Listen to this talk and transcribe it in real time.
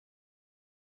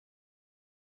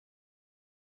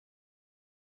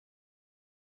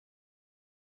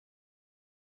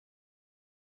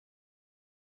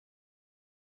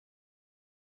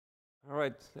All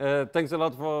right. Thanks a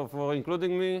lot for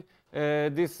including me.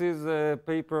 This is a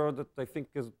paper that I think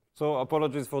is, so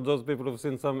apologies for those people who've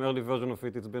seen some early version of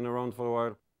it. It's been around for a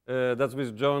while. That's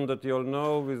with John that you all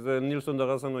know, with Neil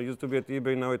Sundarasan, who used to be at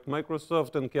eBay, now at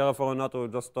Microsoft, and Chiara Faronato, who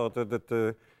just started at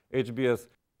HBS.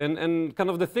 And kind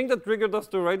of the thing that triggered us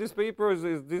to write this paper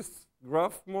is this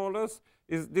graph, more or less.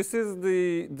 This is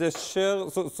the share,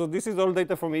 so this is all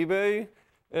data from eBay,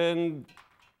 and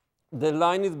the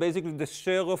line is basically the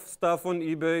share of stuff on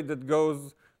eBay that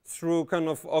goes through kind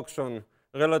of auction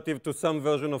relative to some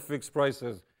version of fixed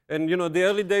prices. And you know, the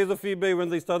early days of eBay, when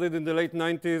they started in the late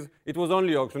 90s, it was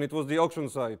only auction. It was the auction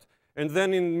site. And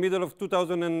then in middle of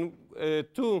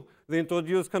 2002, they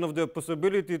introduced kind of the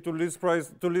possibility to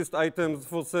list items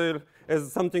for sale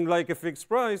as something like a fixed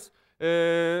price.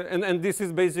 And this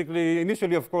is basically,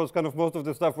 initially, of course, kind of most of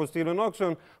the stuff was still on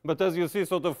auction. But as you see,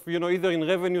 sort of, you know, either in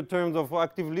revenue terms or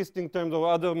active listing terms or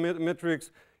other metrics,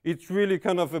 it's really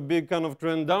kind of a big kind of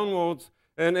trend downwards.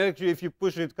 And actually, if you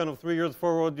push it kind of 3 years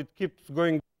forward, it keeps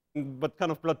going, but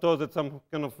kind of plateaus at some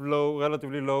kind of low,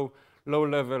 relatively low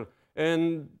level.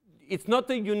 And it's not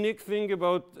a unique thing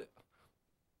about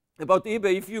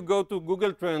eBay. If you go to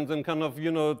Google Trends and kind of,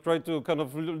 you know, try to kind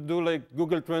of do like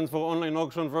Google Trends for online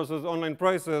auction versus online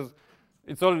prices,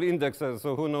 it's all indexes,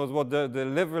 so who knows what the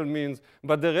level means.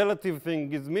 But the relative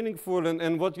thing is meaningful,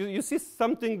 and what you see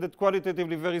something that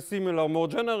qualitatively very similar, more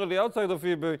generally outside of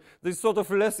eBay, there's sort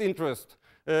of less interest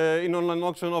in online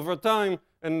auction over time,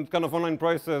 and kind of online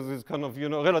prices is kind of, you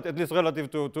know, at least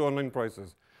relative to online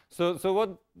prices. So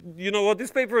what, you know, what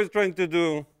this paper is trying to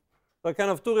do, are kind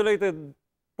of two related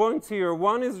points here.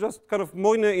 One is just kind of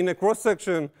more in a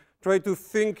cross-section, try to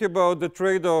think about the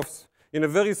trade-offs in a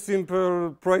very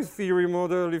simple price theory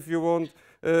model, if you want,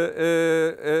 the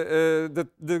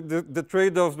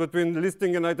trade-offs between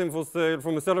listing an item for sale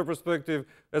from a seller perspective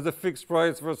as a fixed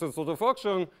price versus sort of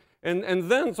auction, and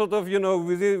then sort of, you know,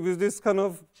 with this kind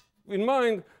of in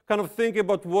mind, kind of think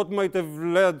about what might have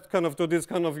led kind of to this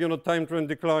kind of, you know, time trend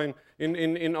decline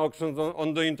in auctions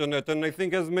on the internet. And I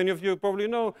think, as many of you probably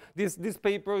know, this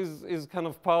paper is kind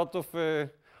of part of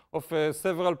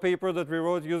several papers that we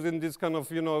wrote using this kind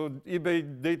of, you know,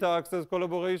 eBay data access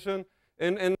collaboration.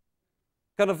 And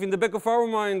kind of in the back of our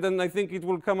mind, and I think it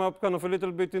will come up kind of a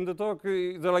little bit in the talk,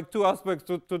 there are like two aspects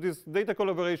to this data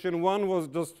collaboration. One was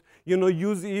just, you know,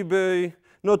 use eBay,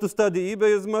 not to study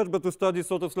eBay as much, but to study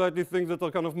sort of slightly things that are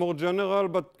kind of more general,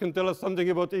 but can tell us something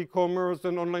about e-commerce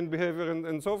and online behavior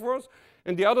and so forth.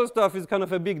 And the other stuff is kind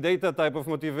of a big data type of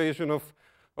motivation of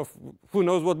who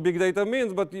knows what big data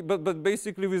means, but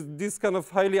basically with this kind of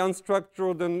highly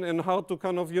unstructured and how to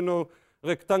kind of, you know,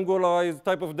 rectangularized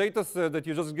type of data set that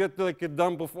you just get like a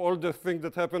dump of all the things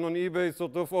that happen on eBay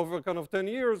sort of over kind of 10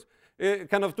 years,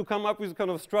 kind of to come up with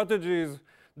kind of strategies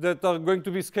that are going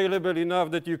to be scalable enough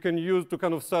that you can use to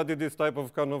kind of study this type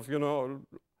of kind of, you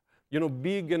know,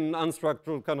 big and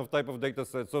unstructured kind of type of data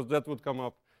set. So that would come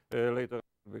up later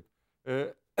a bit.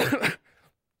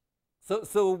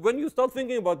 So when you start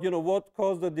thinking about, you know, what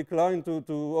caused the decline to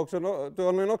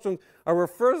online auctions, our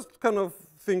first kind of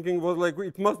thinking was like,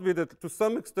 it must be that to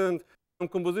some extent, some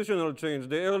compositional change.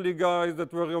 The early guys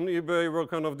that were on eBay were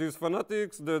kind of these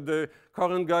fanatics. The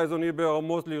current guys on eBay are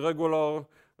mostly regular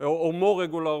or more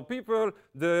regular people.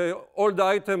 All the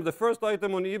items, the first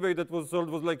item on eBay that was sold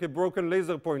was like a broken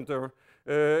laser pointer.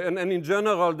 And in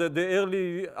general, the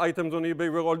early items on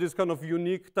eBay were all this kind of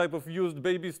unique type of used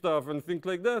baby stuff and things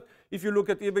like that. If you look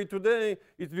at eBay today,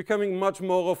 it's becoming much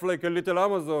more of like a little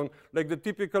Amazon. Like the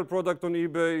typical product on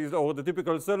eBay or the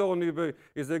typical seller on eBay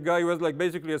is a guy who has like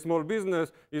basically a small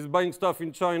business, is buying stuff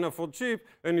in China for cheap,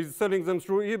 and is selling them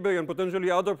through eBay and potentially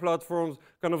other platforms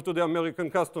kind of to the American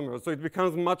customers. So it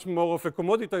becomes much more of a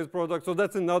commoditized product. So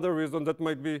that's another reason that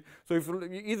might be. So if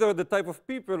either the type of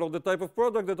people or the type of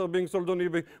product that are being sold on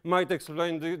eBay might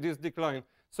explain this decline.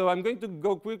 So I'm going to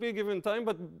go quickly given time,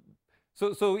 but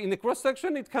so in the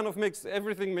cross-section, it kind of makes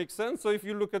everything make sense. So if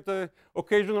you look at the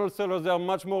occasional sellers, they are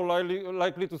much more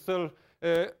likely to sell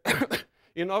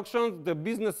in auctions. The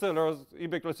business sellers,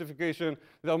 eBay classification,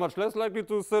 they are much less likely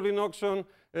to sell in auction.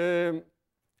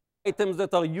 Items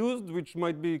that are used, which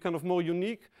might be kind of more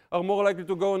unique, are more likely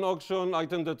to go on auction.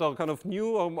 Items that are kind of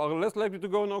new are less likely to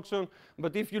go on auction.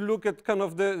 But if you look at kind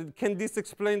of can this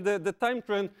explain the time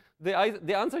trend, the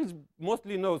answer is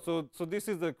mostly no. So this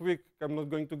is a quick, I'm not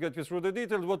going to get you through the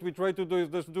details. What we try to do is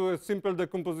just do a simple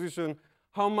decomposition.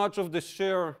 How much of the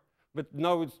share, but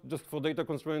now it's just for data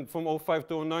constraint, from 05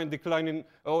 to 09, declining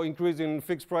or increase in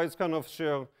fixed price kind of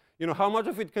share. You know, how much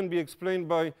of it can be explained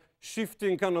by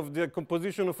shifting kind of the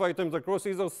composition of items across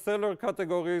either seller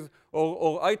categories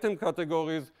or item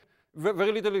categories.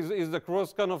 very little is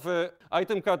across kind of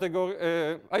item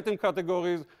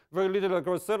categories, very little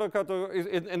across seller categories,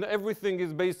 and everything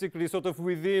is basically sort of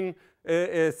within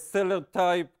a seller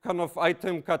type, kind of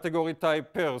item category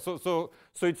type pair. So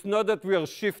it's not that we are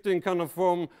shifting kind of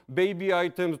from baby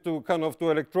items to kind of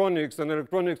to electronics, and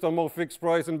electronics are more fixed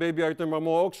price and baby items are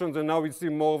more auctions, and now we see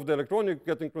more of the electronic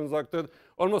getting transacted.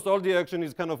 Almost all the action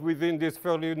is kind of within these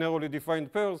fairly narrowly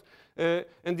defined pairs.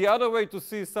 And the other way to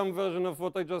see some version of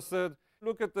what I just said,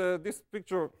 look at this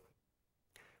picture.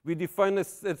 We define a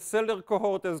seller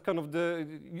cohort as kind of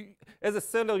as a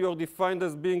seller, you're defined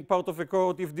as being part of a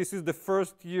cohort if this is the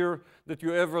first year that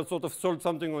you ever sort of sold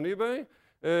something on eBay.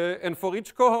 And for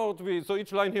each cohort, so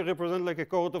each line here represents like a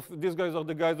cohort of, these guys are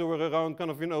the guys who were around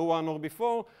kind of in 01 or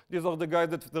before. These are the guys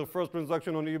that their first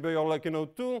transaction on eBay are like in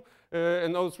 02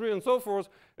 and 03 and so forth.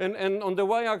 And on the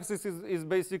y-axis is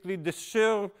basically the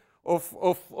share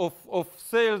of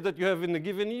sales that you have in a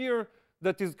given year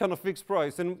that is kind of fixed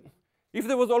price. And if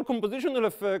there was all compositional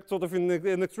effect, sort of in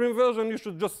an extreme version, you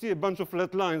should just see a bunch of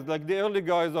flat lines. Like the early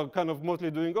guys are kind of mostly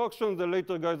doing auctions, the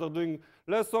later guys are doing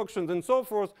less auctions and so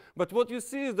forth. But what you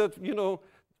see is that, you know,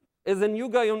 as a new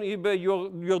guy on eBay,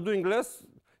 you're doing less.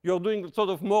 You're doing sort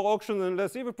of more auctions and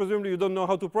less eBay. Presumably you don't know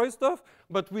how to price stuff.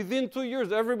 But within 2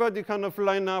 years, everybody kind of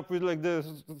line up with like the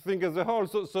thing as a whole.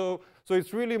 So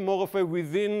it's really more of a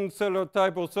within seller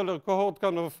type or seller cohort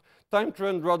kind of time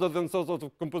trend rather than some sort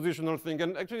of compositional thing.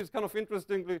 And actually, it's kind of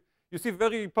interestingly, you see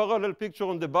very parallel picture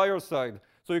on the buyer side.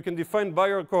 So you can define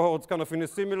buyer cohorts kind of in a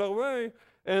similar way.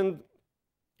 And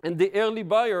the early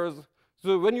buyers,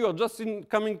 so when you are just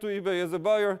coming to eBay as a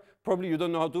buyer, probably you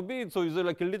don't know how to bid. So there's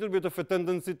like a little bit of a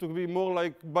tendency to be more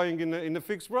like buying in a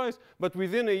fixed price. But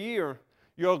within a year,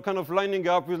 you're kind of lining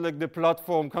up with like the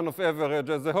platform kind of average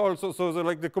as a whole. So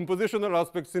like the compositional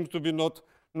aspect seems to be not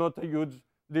a huge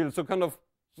deal.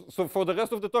 So for the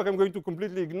rest of the talk, I'm going to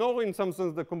completely ignore, in some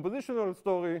sense, the compositional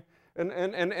story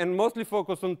and mostly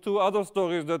focus on two other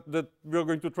stories that we're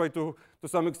going to try to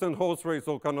some extent, horse race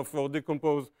or kind of or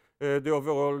decompose the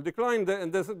overall decline.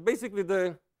 And there's basically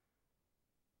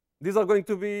these are going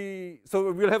to be,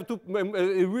 so we'll have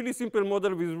a really simple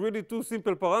model with really two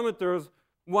simple parameters.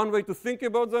 One way to think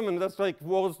about them, and that's like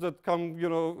words that come, you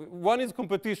know, one is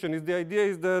competition. The idea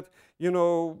is that, you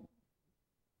know,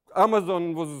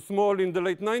 Amazon was small in the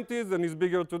late 90s and is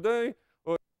bigger today,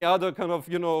 or the other kind of,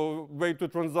 you know, way to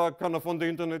transact kind of on the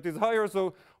internet is higher,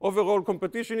 so overall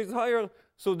competition is higher.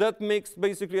 So that makes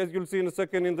basically, as you'll see in a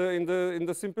second in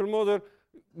the simple model,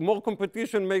 more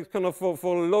competition makes kind of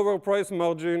for lower price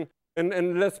margin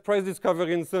and less price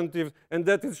discovery incentives, and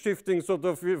that is shifting sort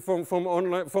of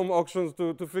from auctions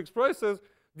to fixed prices.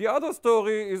 The other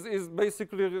story is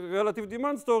basically relative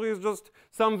demand story, is just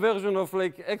some version of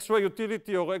like extra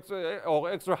utility or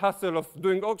extra hassle of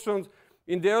doing auctions.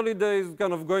 In the early days,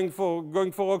 kind of going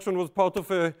for auction was part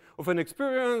of an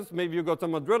experience. Maybe you got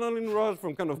some adrenaline rush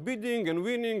from kind of bidding and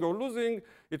winning or losing.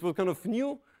 It was kind of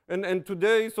new. And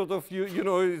today, sort of, you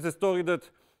know, it's a story that,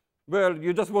 well,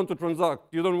 you just want to transact.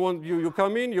 You don't want, you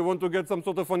come in, you want to get some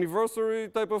sort of anniversary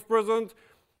type of present.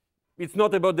 It's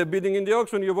not about the bidding in the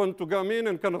auction. You want to come in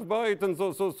and kind of buy it. And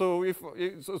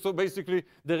so basically,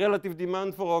 the relative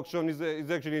demand for auction is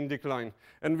actually in decline.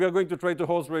 And we are going to try to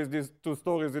horse race these two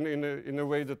stories in a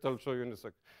way that I'll show you in a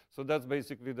sec. So that's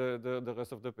basically the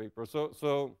rest of the paper.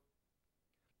 So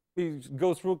we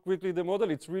go through quickly the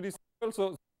model. It's really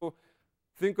simple. So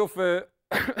think of a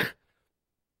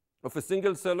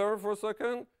single seller for a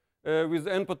second with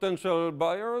n potential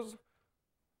buyers.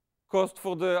 Cost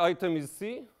for the item is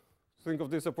C. Think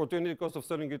of this opportunity cost of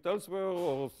selling it elsewhere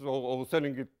or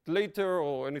selling it later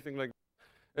or anything like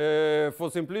that.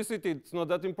 For simplicity, it's not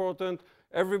that important.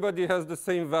 Everybody has the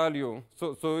same value.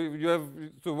 So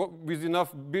with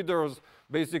enough bidders,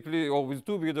 basically, or with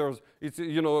two bidders, it's,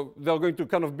 you know, they're going to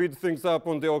kind of bid things up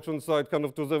on the auction side kind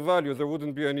of to their value. There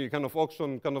wouldn't be any kind of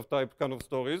auction kind of type kind of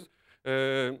stories.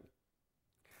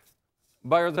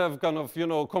 Buyers have kind of, you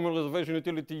know, common reservation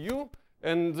utility U.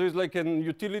 And there's like an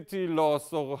utility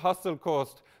loss or hassle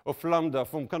cost of lambda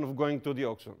from kind of going to the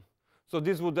auction. So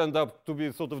this would end up to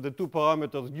be sort of the two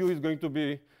parameters. U is going to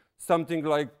be something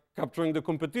like capturing the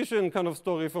competition kind of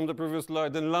story from the previous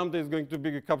slide, and lambda is going to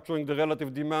be capturing the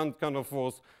relative demand kind of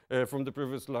force from the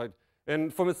previous slide.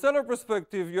 And from a seller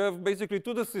perspective, you have basically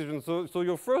two decisions. So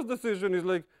your first decision is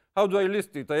like, how do I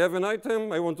list it? I have an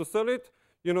item, I want to sell it.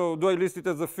 You know, do I list it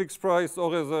as a fixed price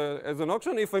or as an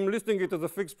auction? If I'm listing it as a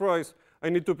fixed price, I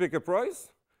need to pick a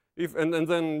price. and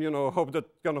then hope that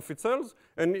kind of it sells.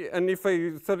 And if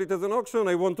I sell it as an auction,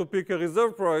 I want to pick a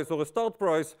reserve price or a start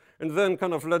price, and then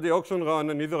kind of let the auction run,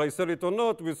 and either I sell it or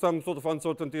not with some sort of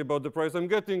uncertainty about the price I'm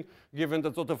getting, given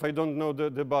that sort of I don't know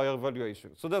the buyer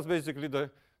valuation. So that's basically the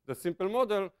simple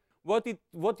model. What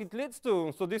it leads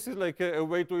to, so this is like a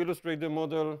way to illustrate the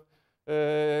model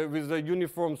with a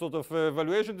uniform sort of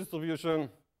valuation distribution.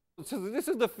 So this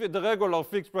is the regular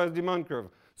fixed price demand curve.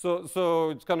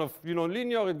 So it's kind of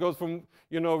linear. It goes from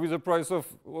with a price of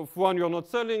 1 you're not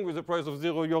selling, with a price of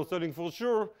 0 you're selling for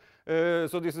sure.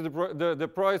 So this is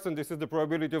the price, and this is the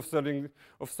probability of selling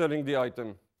the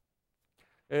item.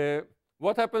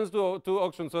 What happens to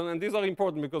auctions? And these are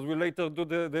important because we later do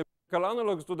the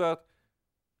analogs to that.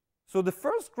 So the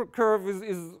first curve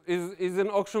is an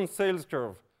auction sales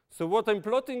curve. So what I'm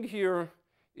plotting here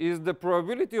is the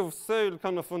probability of sale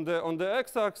kind of on the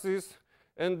x-axis,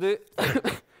 and the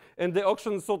and the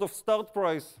auction sort of start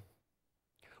price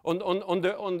on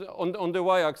the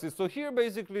y-axis. So here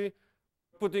basically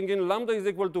putting in lambda is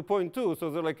equal to 0.2, so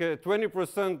there's like a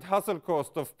 20% hassle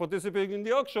cost of participating in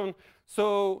the auction.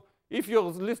 So if you're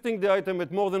listing the item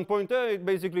at more than 0.8,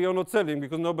 basically you're not selling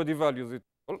because nobody values it.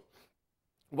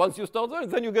 Once you start there,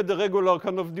 then you get the regular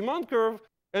kind of demand curve,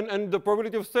 and the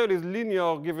probability of sale is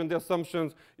linear given the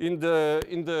assumptions in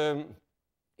the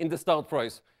start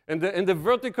price. And the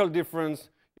vertical difference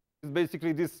is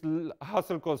basically this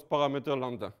hassle cost parameter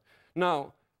lambda.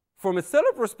 Now, from a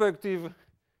seller perspective,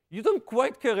 you don't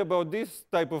quite care about this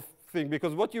type of thing,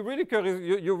 because what you really care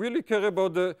is you really care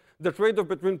about the trade-off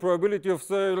between probability of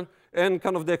sale and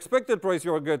kind of the expected price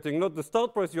you're getting, not the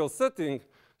start price you're setting.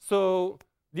 So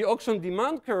the auction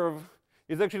demand curve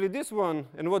is actually this one.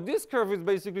 And what this curve is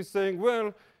basically saying,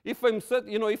 well, if I'm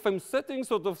setting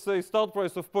sort of, say, start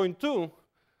price of 0.2,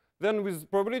 then with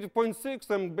probability 0.6,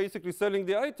 I'm basically selling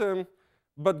the item.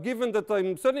 But given that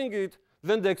I'm selling it,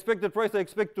 then the expected price I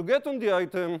expect to get on the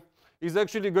item is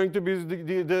actually going to be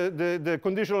the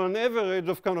conditional on average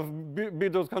of kind of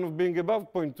bidders kind of being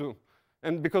above 0.2.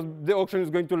 And because the auction is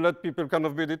going to let people kind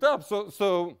of bid it up.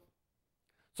 So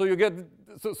you get,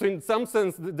 so in some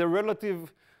sense, the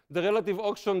relative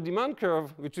auction demand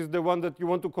curve, which is the one that you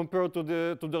want to compare to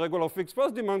the regular fixed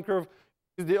price demand curve,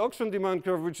 is the auction demand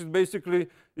curve, which is basically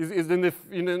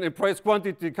in a price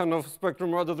quantity kind of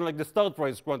spectrum rather than like the start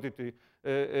price quantity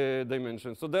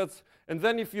dimension. So that's, and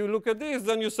then if you look at this,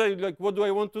 then you say, like, what do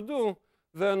I want to do?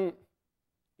 Then,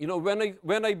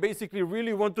 when I basically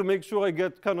really want to make sure I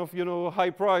get kind of, high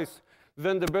price,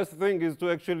 then the best thing is to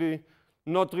actually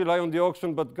not rely on the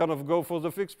auction, but kind of go for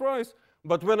the fixed price.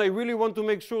 But when I really want to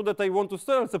make sure that I want to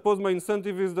sell, suppose my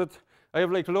incentive is that I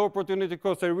have like low opportunity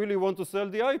cost, I really want to sell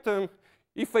the item.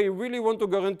 If I really want to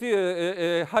guarantee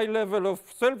a high level of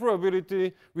sell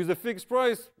probability with a fixed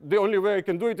price, the only way I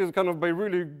can do it is kind of by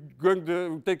really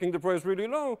taking the price really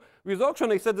low. With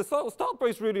auction, I set the start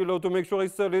price really low to make sure I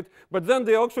sell it, but then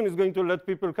the auction is going to let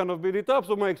people kind of bid it up,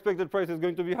 so my expected price is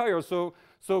going to be higher. So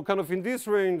kind of in this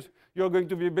range, you're going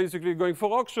to be basically going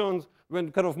for auctions when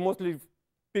kind of mostly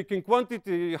picking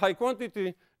quantity, high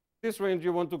quantity. This range,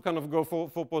 you want to kind of go for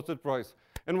posted price.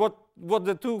 And what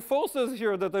the two forces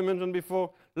here that I mentioned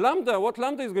before, what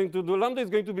lambda is going to do, lambda is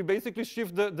going to be basically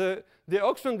shift the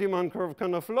auction demand curve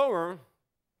kind of lower.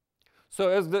 So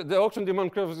as the auction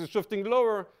demand curve is shifting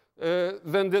lower,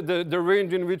 then the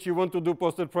range in which you want to do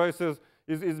posted prices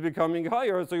is becoming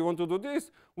higher. So you want to do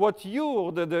this. What you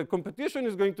or the competition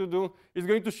is going to do is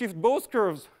going to shift both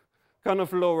curves kind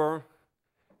of lower.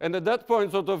 And at that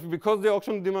point, sort of, because the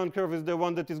auction demand curve is the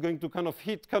one that is going to kind of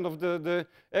hit kind of the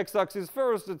x-axis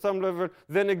first at some level,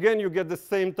 then again, you get the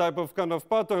same type of kind of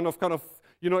pattern of kind of,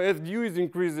 as U is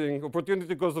increasing,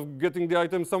 opportunity cost of getting the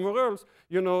item somewhere else,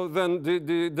 then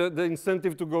the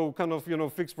incentive to go kind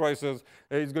of, fixed prices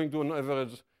is going to, on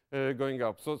average, going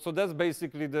up. So that's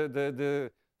basically the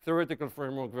theoretical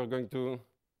framework we're going to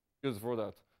use for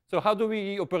that. So how do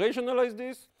we operationalize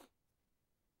this?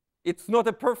 It's not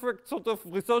a perfect sort of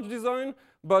research design,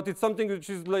 but it's something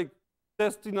which is like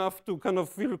test enough to kind of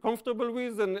feel comfortable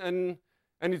with, and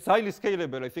it's highly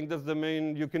scalable. I think that's the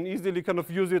main, you can easily kind of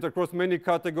use it across many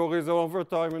categories over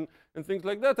time and things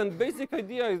like that. And basic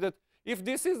idea is that if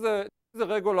this is a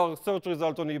regular search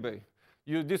result on eBay,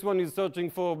 this one is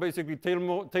searching for basically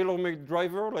tailor-made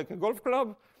driver, like a golf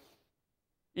club.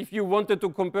 If you wanted to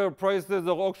compare prices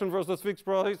or auction versus fixed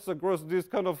price across these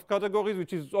kind of categories,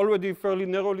 which is already fairly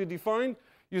narrowly defined,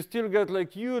 you still get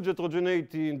like huge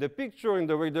heterogeneity in the picture, in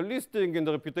the way the listing, in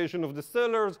the reputation of the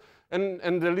sellers,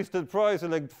 and the listed price,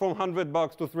 like from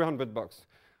 $100 to $300.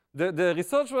 The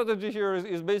research strategy here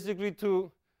is basically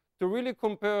to really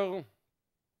compare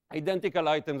identical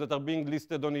items that are being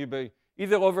listed on eBay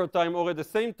either over time or at the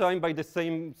same time by the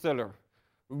same seller.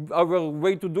 Our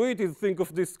way to do it is think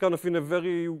of this kind of in a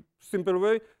very simple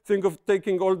way. Think of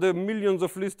taking all the millions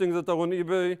of listings that are on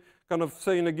eBay, kind of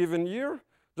say in a given year,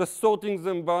 just sorting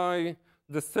them by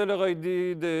the seller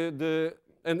ID,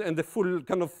 and the full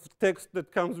kind of text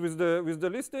that comes with the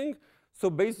listing. So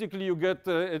basically you get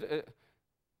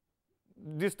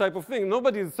this type of thing.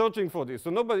 Nobody is searching for this. So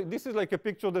this is like a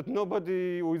picture that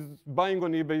nobody who is buying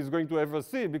on eBay is going to ever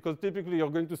see, because typically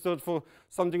you're going to search for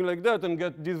something like that and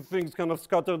get these things kind of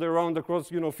scattered around across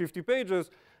 50 pages.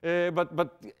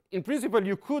 But in principle,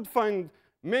 you could find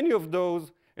many of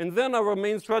those. And then our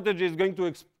main strategy is going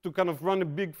to kind of run a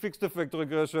big fixed effect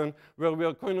regression where we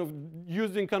are kind of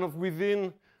using kind of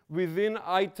within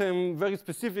item, very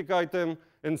specific item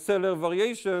and seller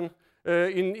variation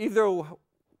in either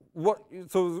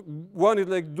so one is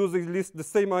like, do they list the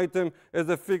same item as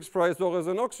a fixed price or as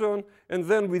an auction? And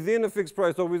then within a fixed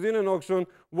price or within an auction,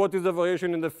 what is the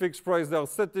variation in the fixed price they are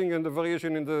setting and the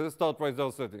variation in the start price they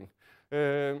are setting?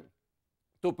 To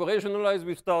operationalize,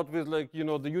 we start with like,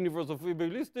 the universe of eBay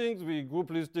listings. We group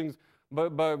listings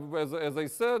as I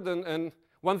said. And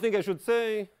one thing I should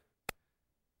say,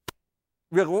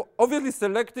 we are obviously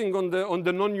selecting on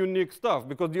the non-unique stuff,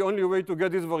 because the only way to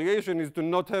get this variation is to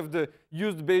not have the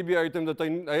used baby item that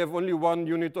I have only one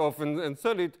unit of and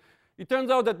sell it. It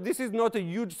turns out that this is not a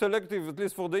huge selective, at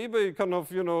least for the eBay kind of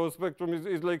spectrum,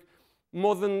 is like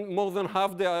more than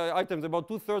half the items, about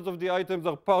 2/3 of the items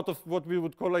are part of what we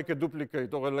would call like a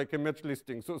duplicate or like a match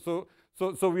listing. So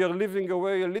we are leaving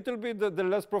away a little bit the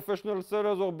less professional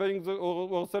sellers or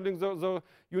selling the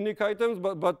unique items,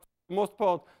 but most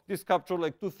part, this captures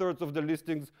like 2/3 of the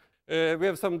listings. We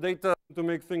have some data to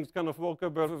make things kind of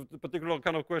workable, the particular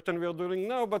kind of question we are doing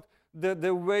now, but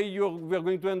the way we are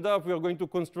going to end up, we are going to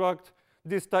construct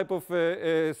this type of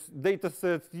data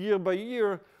sets year by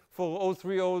year for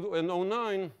 03 and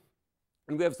 09,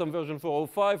 and we have some version for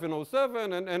 05 and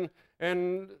 07,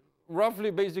 and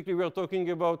roughly, basically, we are talking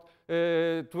about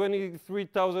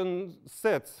 23,000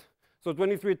 sets, so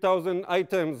 23,000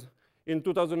 items in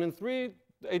 2003,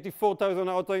 84,000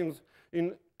 items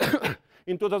in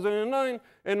in 2009,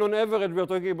 and on average, we are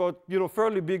talking about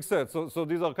fairly big sets. So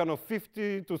these are kind of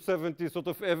 50 to 70 sort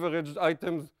of average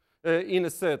items in a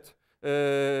set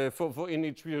for in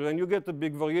each year, and you get a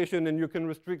big variation, and you can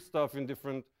restrict stuff in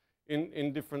different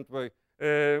way.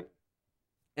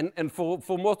 And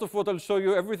for most of what I'll show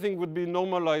you, everything would be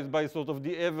normalized by sort of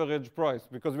the average price,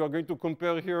 because we are going to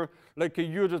compare here like a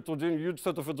huge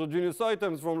set of heterogeneous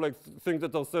items from like things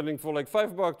that are selling for like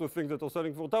 $5 to things that are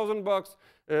selling for $1,000.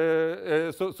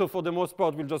 So for the most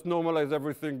part, we'll just normalize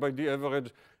everything by the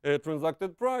average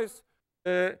transacted price.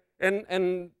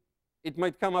 And it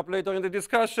might come up later in the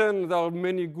discussion. There are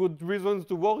many good reasons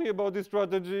to worry about this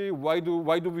strategy. Why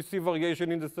do we see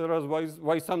variation in the sellers?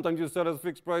 Why sometimes you sell as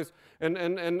fixed price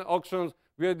and auctions?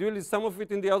 We are doing some of it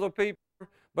in the other paper.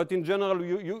 But in general,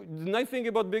 the nice thing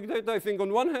about big data, I think,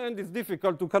 on one hand, it's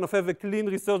difficult to kind of have a clean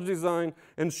research design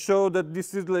and show that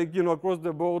this is like, across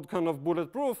the board kind of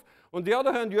bulletproof. On the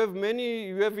other hand, you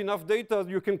have enough data,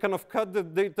 you can kind of cut the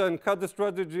data and cut the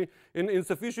strategy in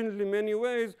sufficiently many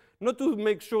ways, not to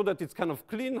make sure that it's kind of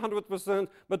clean 100%,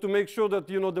 but to make sure that,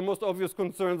 the most obvious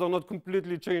concerns are not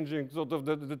completely changing sort of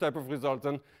the type of results.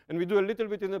 And we do a little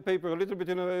bit in the paper, a little bit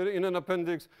in an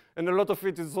appendix, and a lot of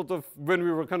it is sort of when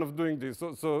we were kind of doing this.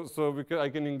 So I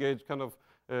can engage kind of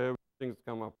things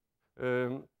come up.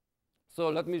 So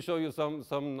let me show you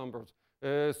some numbers.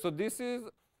 So this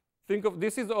is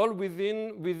all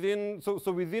within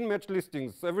within match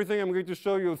listings. Everything I'm going to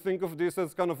show you, think of this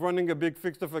as kind of running a big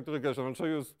fixed effect regression. I'll show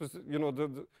you,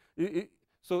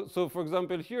 so for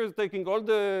example, here is taking all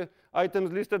the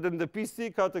items listed in the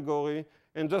PC category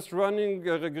and just running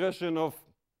a regression of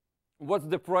what's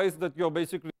the price that you're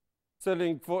basically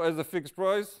selling for as a fixed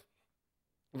price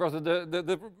versus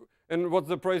and what's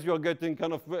the price you're getting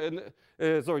kind of,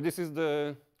 sorry, this is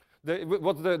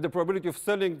what's the probability of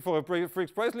selling for a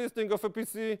fixed price listing of a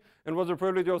PC, and what's the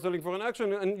probability of selling for an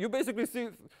auction. And you basically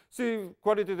see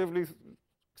qualitatively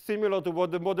similar to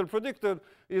what the model predicted,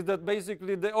 is that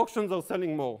basically the auctions are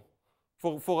selling more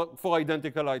for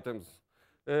identical items.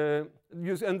 And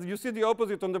you see the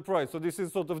opposite on the price. So this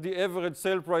is sort of the average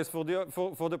sale price for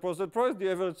the processed price,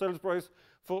 the average sales price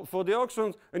for the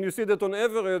auctions. And you see that on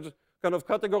average, kind of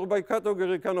category by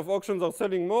category, kind of auctions are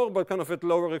selling more, but kind of at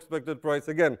lower expected price.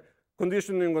 Again,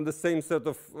 conditioning on the same set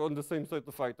of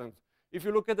items. If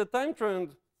you look at the time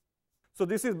trend, so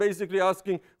this is basically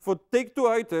asking for take two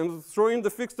items, throw in the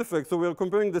fixed effect. So we're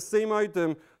comparing the same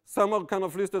item. Some are kind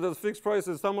of listed as fixed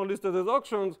prices, some are listed as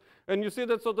auctions, and you see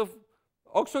that sort of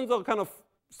auctions are kind of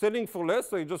selling for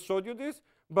less. I just showed you this.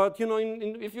 But you know,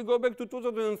 if you go back to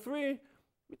 2003,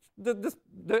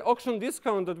 the auction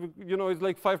discount that is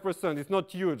like 5%. It's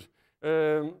not huge.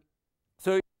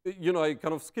 So I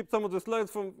kind of skipped some of the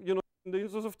slides from in the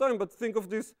interest of time. But think of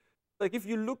this: like if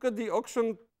you look at the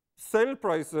auction sale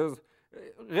prices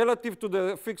relative to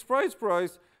the fixed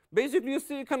price, basically you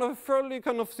see kind of a fairly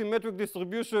kind of symmetric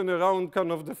distribution around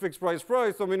kind of the fixed price.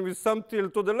 I mean, with some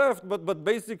tilt to the left, but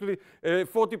basically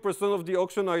 40% of the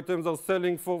auction items are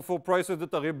selling for prices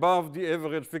that are above the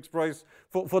average fixed price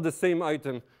for the same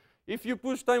item. If you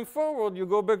push time forward, you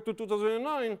go back to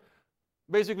 2009,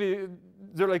 basically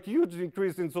they're like huge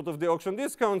increase in sort of the auction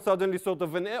discount. Suddenly sort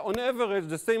of on average,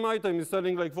 the same item is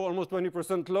selling like for almost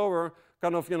 20% lower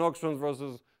kind of in auctions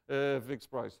versus fixed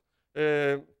price.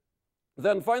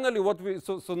 Then finally,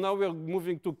 so now we are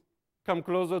moving to come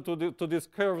closer to these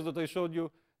curves that I showed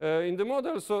you in the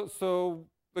model. So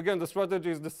again, the strategy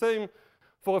is the same.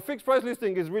 For a fixed price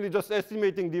listing, is really just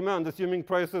estimating demand, assuming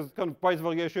prices, kind of price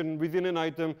variation within an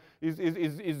item is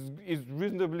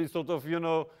reasonably sort of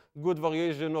good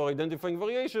variation or identifying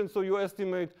variation. So you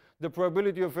estimate the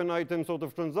probability of an item sort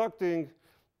of transacting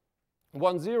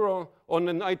 1-0 on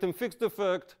an item fixed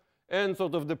effect, and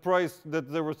sort of the price that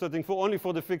they were setting for only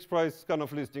for the fixed price kind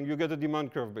of listing. You get a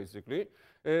demand curve, basically.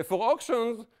 For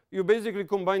auctions, you basically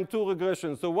combine two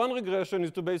regressions. So one regression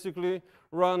is to basically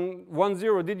run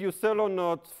 1-0, did you sell or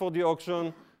not for the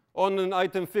auction on an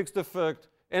item fixed effect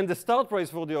and the start price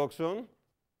for the auction.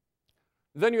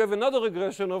 Then you have another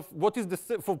regression of what is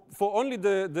for only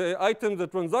the items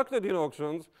that transacted in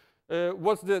auctions,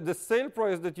 what's the sale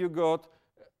price that you got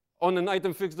on an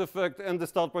item fixed effect and the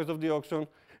start price of the auction.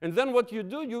 And then what you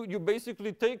do, you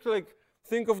basically take, like,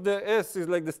 think of the S is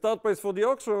like the start price for the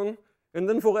auction, and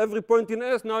then for every point in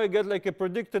S, now I get like a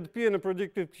predicted P and a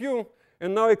predicted Q,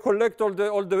 and now I collect all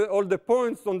the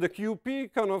points on the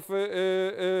QP kind of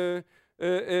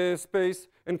space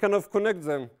and kind of connect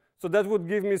them. So that would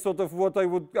give me sort of what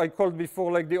I called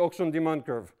before like the auction demand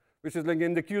curve, which is like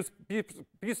in the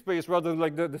QP space rather than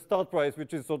like the start price,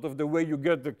 which is sort of the way you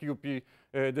get the QP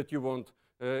that you want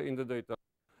in the data.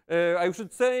 I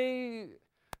should say,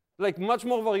 like much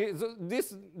more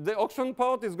the auction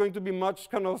part is going to be much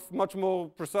more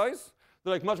precise.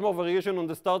 Like much more variation on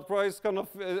the start price, kind of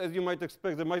as you might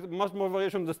expect. There might much more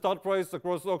variation on the start price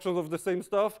across auctions of the same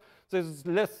stuff. There's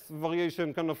less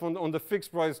variation kind of on the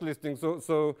fixed price listing.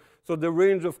 So the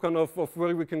range of kind of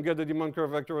where we can get the demand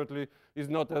curve accurately is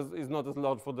not as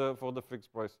large for the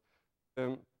fixed price.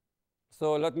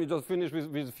 So let me just finish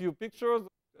with a few pictures.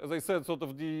 As I said, sort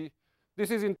of this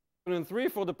is in 2003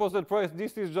 for the posted price.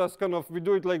 This is just kind of, we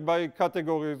do it like by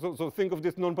category. So think of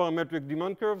this non-parametric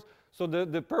demand curves. So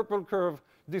the purple curve,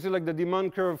 this is like the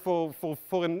demand curve for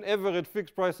an average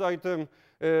fixed price item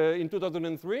in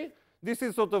 2003. This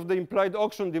is sort of the implied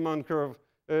auction demand curve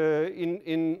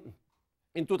in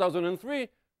 2003.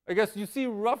 I guess you see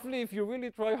roughly, if you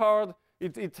really try hard,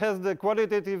 it has the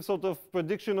qualitative sort of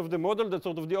prediction of the model that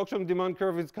sort of the auction demand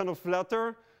curve is kind of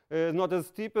flatter. Not as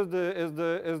steep as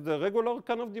the regular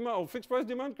kind of demand or fixed price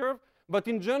demand curve, but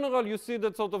in general you see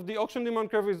that sort of the auction demand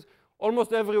curve is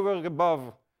almost everywhere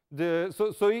above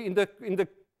so in the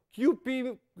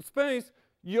QP space,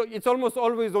 it's almost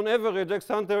always on average ex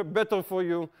ante better for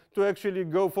you to actually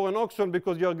go for an auction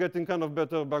because you are getting kind of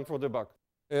better bang for the buck.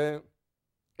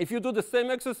 If you do the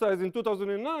same exercise in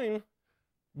 2009,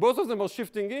 both of them are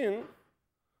shifting in,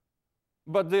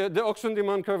 but the auction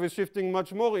demand curve is shifting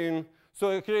much more in. So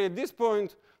actually at this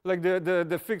point, like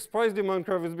the fixed price demand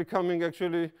curve is becoming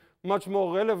actually much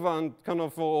more relevant kind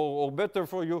of or better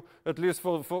for you, at least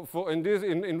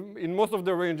in most of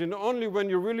the range. And only when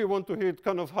you really want to hit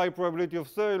kind of high probability of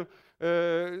sale,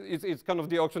 it's kind of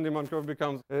the auction demand curve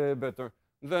becomes better.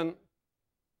 Then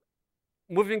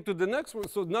moving to the next one.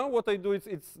 So now what I do is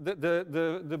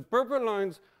the purple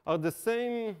lines are the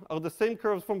same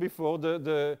curves from before,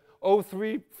 the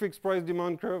 03 fixed price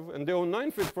demand curve and the 09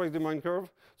 fixed price demand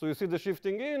curve. So you see the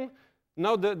shifting in.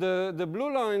 Now the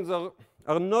blue lines are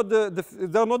not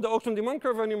they're not the auction demand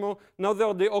curve anymore. Now they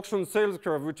are the auction sales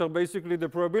curve, which are basically the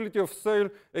probability of sale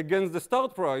against the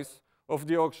start price of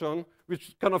the auction,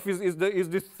 which kind of is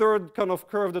this third kind of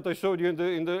curve that I showed you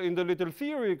in the little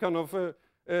theory kind of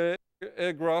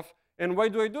graph. And why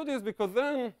do I do this? Because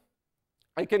then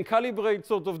I can calibrate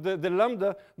sort of the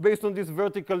lambda based on this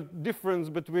vertical difference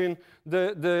between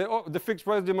the fixed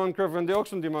price demand curve and the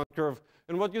auction demand curve.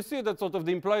 And what you see that sort of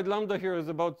the implied lambda here is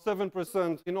about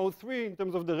 7% in 03 in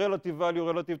terms of the relative value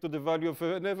relative to the value of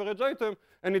an average item.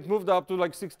 And it moved up to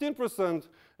like 16%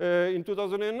 in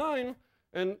 2009.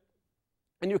 And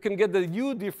you can get the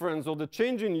U difference or the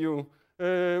change in U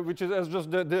which is as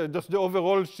just the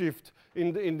overall shift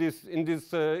in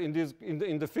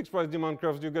the fixed price demand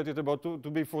curves, you get it about to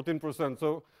be 14%.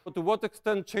 So to what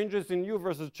extent changes in U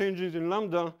versus changes in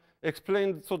lambda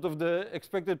explain sort of the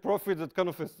expected profit that kind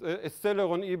of a seller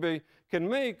on eBay can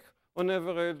make on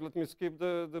average. Let me skip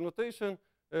the notation.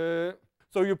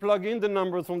 So you plug in the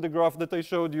numbers from the graph that I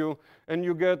showed you, and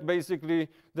you get basically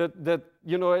that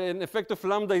an effect of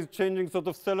lambda is changing sort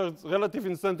of sellers' relative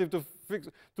incentive to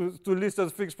list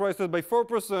as fixed prices by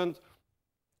 4%.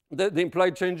 The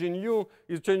implied change in U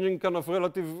is changing kind of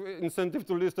relative incentive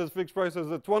to list as fixed prices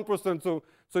at 1%. So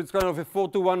it's kind of a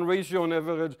 4-to-1 ratio on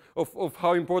average of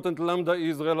how important lambda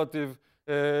is relative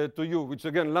to U, which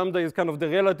again, lambda is kind of the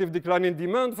relative decline in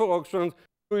demand for auctions.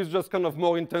 U is just kind of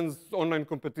more intense online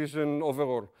competition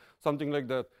overall, something like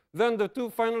that. Then the two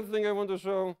final things I want to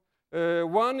show,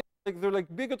 one is they're like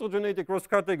big heterogeneity across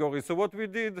categories. So what we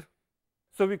did,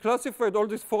 so we classified all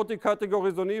these 40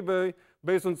 categories on eBay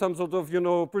based on some sort of,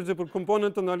 principal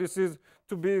component analysis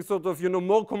to be sort of,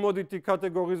 more commodity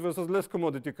categories versus less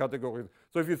commodity categories.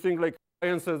 So if you think like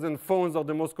appliances and phones are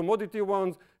the most commodity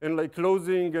ones, and like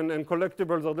clothing and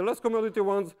collectibles are the less commodity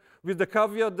ones, with the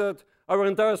caveat that our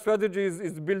entire strategy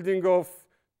is building off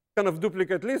kind of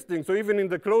duplicate listings. So even in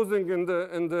the clothing and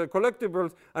the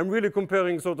collectibles, I'm really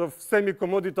comparing sort of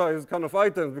semi-commoditized kind of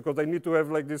items because I need to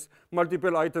have like this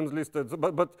multiple items listed. So,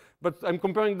 but I'm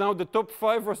comparing now the top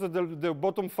 5 versus the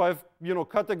bottom 5,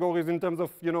 categories in terms of,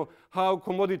 how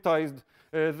commoditized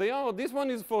they are. This one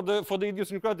is for the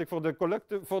idiosyncratic, for the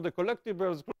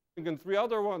collectibles, and 3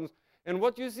 other ones. And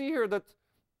what you see here that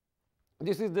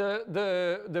this is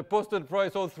the posted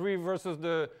price 03 versus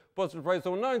the posted price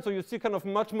 09. So you see kind of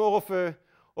much more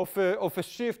of a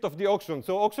shift of the auction.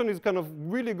 So auction is kind of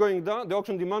really going down. The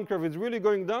auction demand curve is really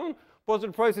going down.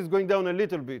 Posted price is going down a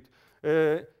little bit.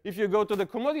 If you go to the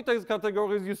commoditized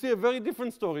categories, you see a very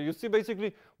different story. You see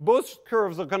basically both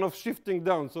curves are kind of shifting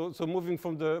down. So moving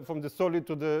from the solid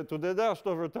to the dashed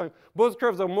over time. Both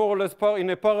curves are more or less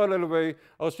in a parallel way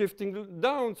are shifting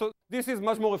down. So this is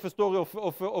much more of a story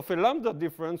of a lambda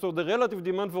difference. So the relative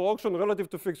demand for auction relative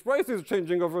to fixed price is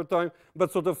changing over time,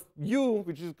 but sort of U,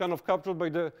 which is kind of captured by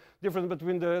the difference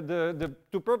between the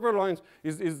two purple lines,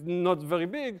 is not very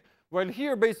big. While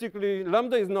here, basically,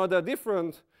 lambda is not that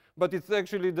different, but it's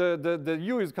actually the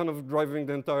U is kind of driving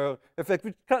the entire effect,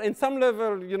 which in some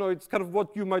level, it's kind of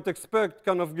what you might expect,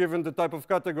 kind of given the type of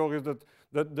categories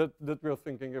that we're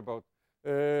thinking about.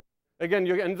 Again,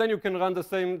 and then you can run the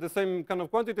same kind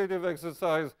of quantitative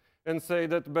exercise and say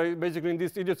that basically in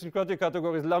these idiosyncratic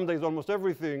categories, lambda is almost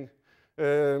everything.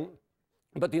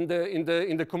 But in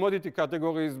the commodity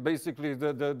categories, basically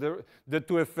the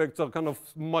two effects are kind of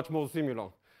much more similar.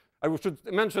 I should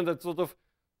mention that sort of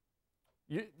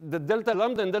the delta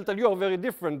lambda and delta U are very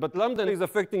different, but lambda is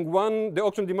affecting the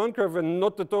auction demand curve and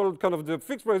not at all kind of the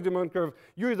fixed price demand curve.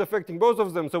 U is affecting both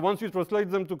of them. So once you translate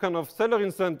them to kind of seller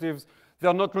incentives,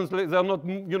 they're not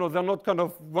kind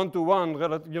of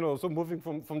one-to-one, so moving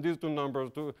from these two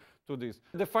numbers to this.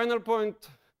 The final point,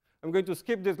 I'm going to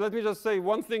skip this. Let me just say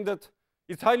one thing that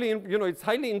it's highly, it's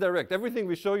highly indirect. Everything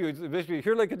we show you is basically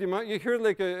here like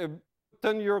a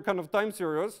 10-year kind of time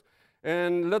series.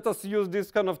 And let us use this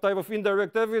kind of type of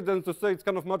indirect evidence to say it's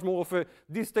kind of much more of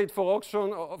this state for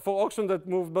auction that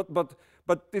moved,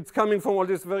 but it's coming from all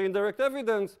this very indirect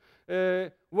evidence.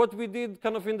 What we did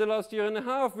kind of in the last year and a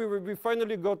half, we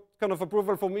finally got kind of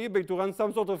approval from eBay to run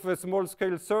some sort of a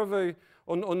small-scale survey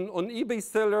on eBay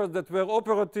sellers that were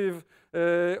operative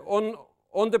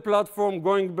on the platform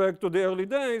going back to the early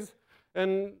days.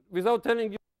 And without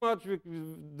telling you much,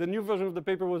 the new version of the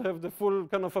paper would have the full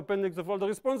kind of appendix of all the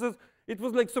responses. It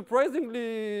was like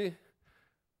surprisingly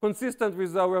consistent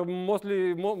with our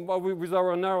with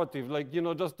our narrative. Like,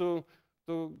 just to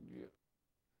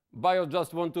buyers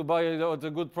just want to buy at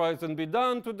a good price and be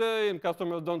done today, and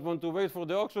customers don't want to wait for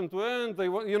the auction to end. They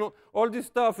want, all this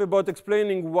stuff about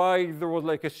explaining why there was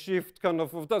like a shift kind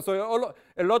of that. So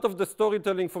a lot of the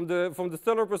storytelling from the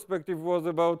seller perspective was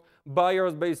about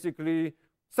buyers basically.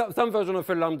 Some version of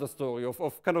a lambda story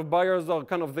of kind of buyers are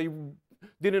kind of, they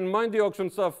didn't mind the auction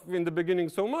stuff in the beginning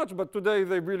so much, but today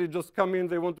they really just come in,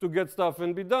 they want to get stuff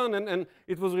and be done, and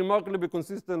it was remarkably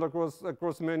consistent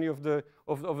across many of the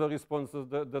responses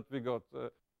that we got.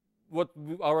 What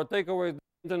our takeaway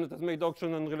Internet has made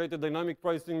auction and related dynamic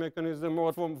pricing mechanism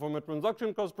more from a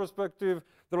transaction cost perspective.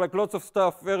 There are like lots of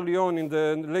stuff early on in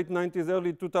the late 90s,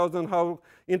 early 2000s, how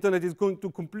internet is going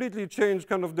to completely change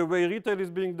kind of the way retail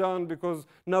is being done, because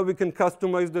now we can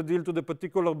customize the deal to the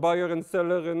particular buyer and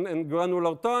seller and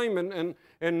granular time,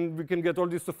 and we can get all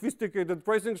these sophisticated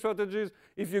pricing strategies.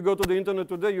 If you go to the internet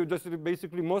today, you just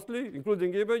basically mostly,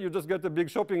 including eBay, you just get a big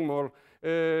shopping mall.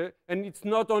 And it's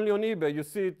not only on eBay. You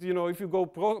see it, if you go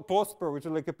Prosper, which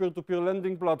is like a peer-to-peer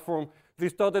lending platform, they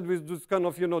started with this kind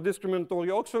of, discriminatory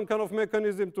auction kind of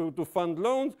mechanism to fund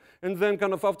loans. And then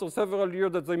kind of after several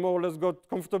years that they more or less got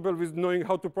comfortable with knowing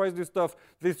how to price this stuff,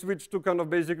 they switched to kind of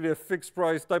basically a fixed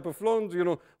price type of loans,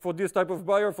 for this type of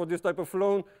buyer, for this type of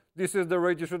loan, this is the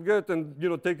rate you should get, and,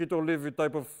 take it or leave it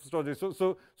type of strategy.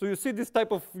 So you see this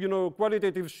type of,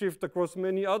 qualitative shift across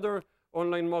many other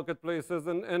online marketplaces.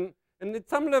 And at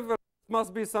some level,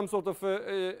 must be some sort of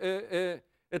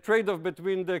a trade-off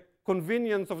between the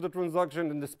convenience of the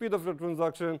transaction and the speed of the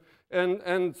transaction,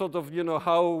 and sort of,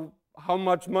 how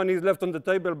much money is left on the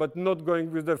table, but not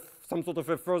going with some sort of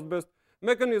a first best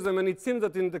mechanism. And it seems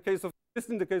that in the case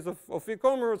of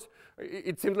e-commerce,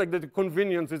 it seems like the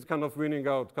convenience is kind of winning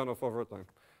out kind of over time.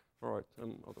 All right,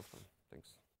 I'm out of time.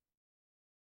 Thanks.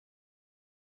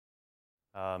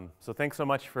 So thanks so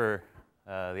much for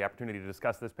the opportunity to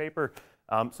discuss this paper.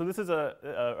 So this is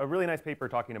a really nice paper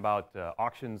talking about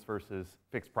auctions versus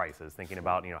fixed prices, thinking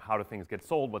about how do things get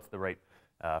sold, what's the right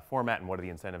format, and what are the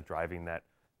incentives driving that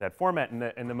format.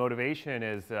 And the motivation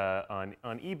is on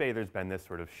eBay, there's been this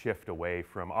sort of shift away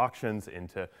from auctions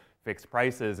into fixed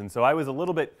prices. And so I was a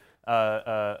little bit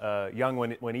young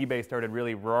when eBay started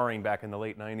really roaring back in the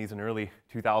late 90s and early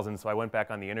 2000s. So I went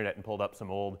back on the internet and pulled up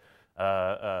some old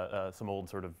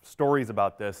sort of stories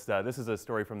about this. This is a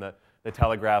story from the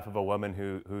Telegraph of a woman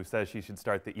who says she should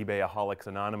start the eBay-aholics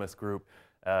Anonymous group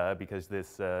because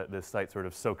this site sort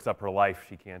of soaks up her life.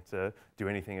 She can't do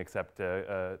anything except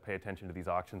pay attention to these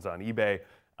auctions on eBay.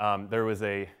 There was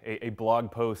a blog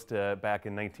post back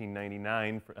in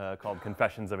 1999 called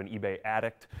Confessions of an eBay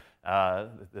Addict.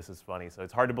 This is funny. So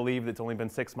it's hard to believe that it's only been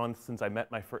 6 months since I met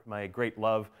my great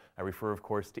love. I refer, of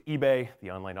course, to eBay,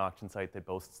 the online auction site that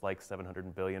boasts like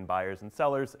 700 billion buyers and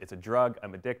sellers. It's a drug.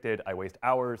 I'm addicted. I waste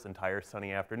hours, entire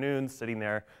sunny afternoons, sitting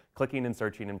there, clicking and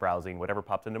searching and browsing. Whatever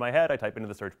pops into my head, I type into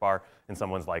the search bar, and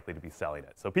someone's likely to be selling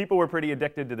it. So people were pretty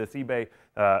addicted to this eBay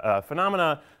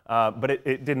phenomena, but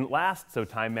it didn't last. So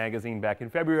Time magazine back in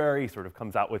February sort of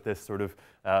comes out with this sort of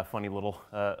funny little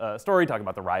story talking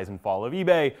about the rise and fall of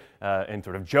eBay, and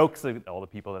sort of jokes at all the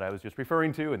people that I was just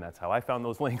referring to, and that's how I found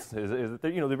those links, is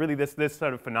that really this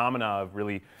sort of phenomena of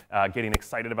really getting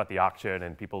excited about the auction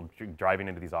and people driving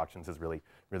into these auctions has really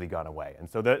gone away. And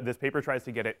so this paper tries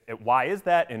to get at why is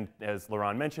that, and as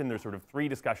Liran mentioned, there's sort of three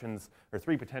discussions, or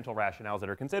three potential rationales that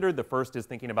are considered. The first is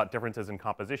thinking about differences in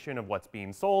composition of what's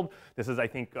being sold. This is, I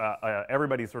think,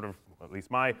 everybody's sort of, at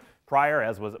least my prior,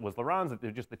 as was Liran's, that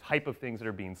they're just the type of things that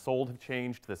are being sold have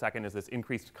changed. The second is this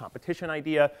increased competition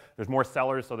idea. There's more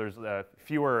sellers, so there's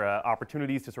fewer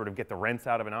opportunities to sort of get the rents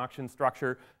out of an auction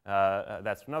structure.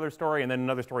 That's another story. And then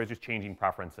another story is just changing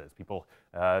preferences. People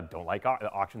don't like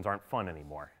auctions, aren't fun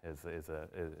anymore,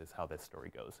 is how this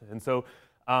story goes. And so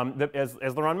as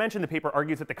Liran mentioned, the paper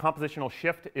argues that the compositional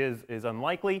shift is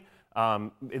unlikely.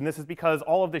 And this is because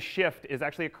all of this shift is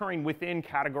actually occurring within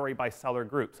category by seller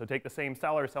group. So take the same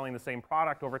seller selling the same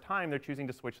product over time, they're choosing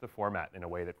to switch the format in a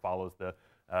way that follows the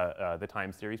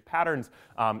time series patterns.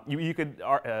 You could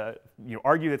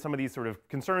argue that some of these sort of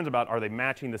concerns about are they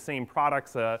matching the same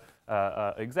products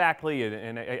exactly,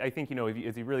 and I think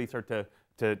as you really start to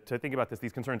think about this,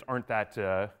 these concerns aren't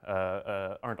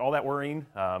all that worrying,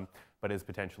 but is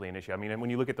potentially an issue. I mean, when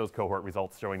you look at those cohort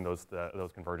results showing those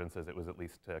convergences, it was at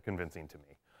least convincing to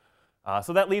me.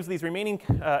 So that leaves these remaining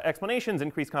explanations: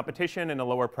 increased competition and a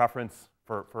lower preference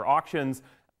for auctions.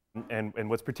 And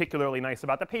what's particularly nice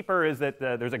about the paper is that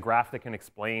there's a graph that can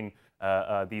explain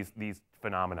these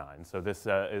phenomena. And so this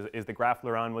is the graph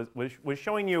Liran was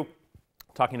showing you,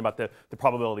 talking about the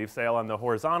probability of sale on the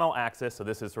horizontal axis. So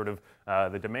this is sort of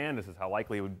the demand. This is how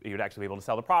likely you would actually be able to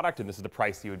sell the product, and this is the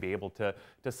price you would be able to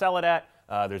sell it at.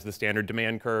 There's the standard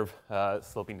demand curve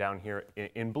sloping down here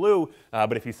in blue.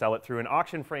 But if you sell it through an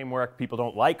auction framework, people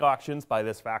don't like auctions by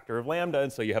this factor of lambda,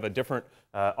 and so you have a different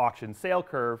auction sale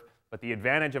curve. But the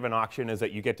advantage of an auction is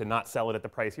that you get to not sell it at the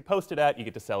price you posted at. You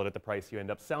get to sell it at the price you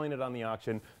end up selling it on the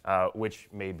auction, which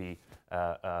may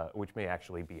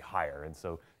actually be higher. And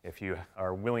so if you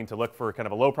are willing to look for kind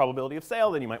of a low probability of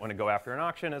sale, then you might want to go after an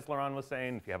auction, as Liran was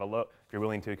saying. If you have if you're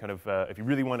willing to kind of, if you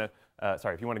really want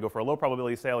if you want to go for a low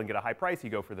probability of sale and get a high price, you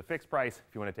go for the fixed price.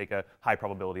 If you want to take a high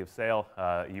probability of sale,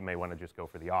 you may want to just go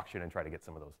for the auction and try to get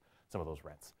some of those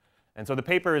rents. And so the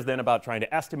paper is then about trying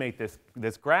to estimate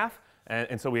this graph.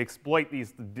 And so we exploit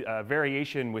these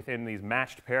variation within these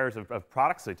matched pairs of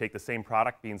products. So you take the same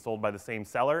product being sold by the same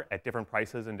seller at different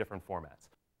prices in different formats.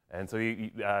 And so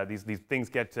these things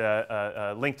get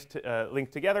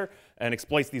linked together and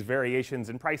exploits these variations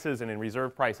in prices and in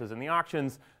reserve prices in the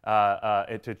auctions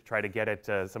to try to get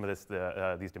at some of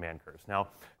these demand curves. Now,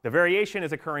 the variation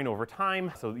is occurring over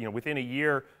time. So within a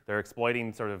year, they're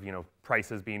exploiting sort of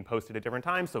prices being posted at different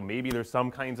times. So maybe there's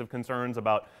some kinds of concerns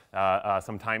about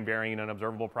some time varying and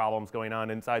observable problems going on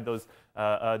inside those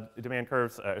demand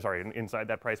curves. Inside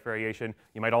that price variation.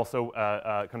 You might also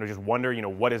kind of just wonder,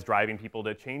 what is driving people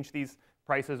to change these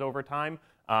prices over time.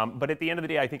 But at the end of the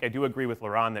day, I think I do agree with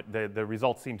Liran that the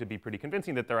results seem to be pretty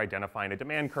convincing, that they're identifying a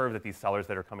demand curve, that these sellers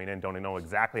that are coming in don't know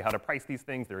exactly how to price these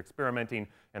things. They're experimenting,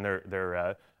 and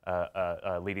they're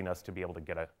leading us to be able to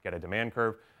get a demand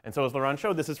curve. And so as Liran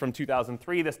showed, this is from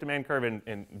 2003, this demand curve,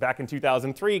 and back in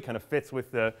 2003 kind of fits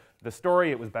with the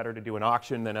story. It was better to do an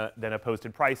auction than a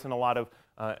posted price in a lot of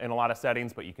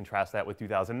settings, but you contrast that with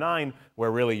 2009,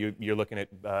 where really you're looking at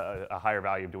a higher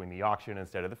value of doing the auction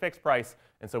instead of the fixed price.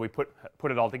 And so we put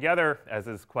it all together, as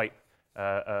is quite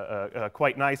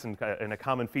nice and a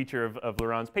common feature of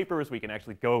Liran's papers. We can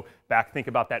actually go back, think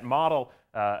about that model,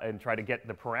 and try to get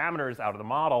the parameters out of the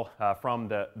model from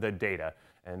the data.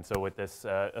 And so what this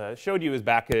showed you is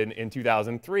back in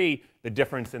 2003, the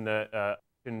difference in the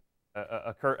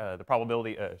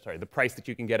probability, the price that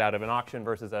you can get out of an auction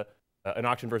versus a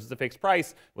fixed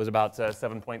price was about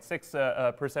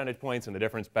 7.6 percentage points, and the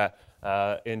difference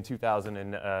in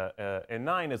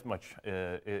 2009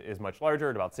 is much larger,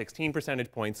 at about 16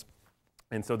 percentage points.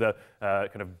 And so the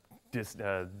kind of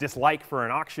dislike for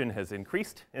an auction has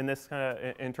increased in this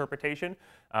interpretation,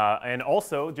 and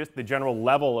also just the general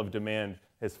level of demand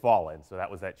has fallen. So that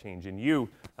was that change in U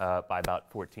by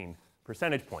about 14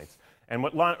 percentage points. And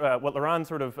what Liran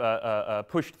sort of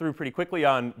pushed through pretty quickly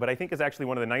on, but I think is actually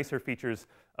one of the nicer features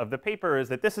of the paper, is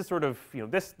that this is sort of,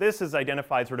 this is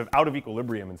identified sort of out of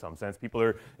equilibrium in some sense. People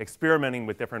are experimenting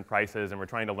with different prices, and we're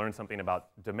trying to learn something about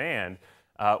demand.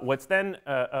 What's then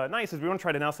nice is we want to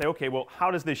try to now say, okay, well,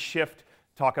 how does this shift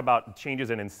talk about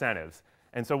changes in incentives?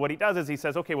 And so what he does is he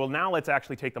says, okay, well, now let's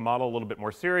actually take the model a little bit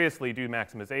more seriously, do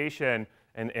maximization,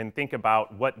 and think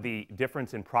about what the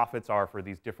difference in profits are for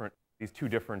these two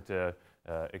different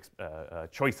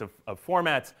choice of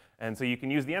formats. And so you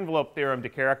can use the envelope theorem to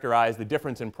characterize the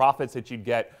difference in profits that you'd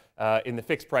get in the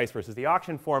fixed price versus the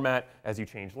auction format as you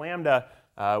change lambda,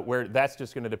 where that's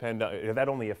just going to depend, that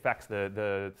only affects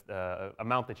the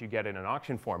amount that you get in an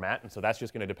auction format. And so that's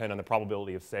just going to depend on the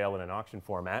probability of sale in an auction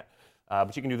format.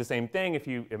 But you can do the same thing if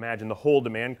you imagine the whole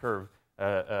demand curve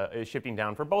is shifting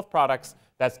down for both products.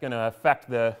 That's going to affect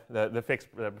the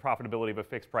profitability of a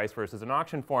fixed price versus an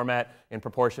auction format in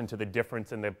proportion to the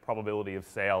difference in the probability of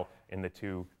sale in the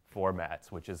two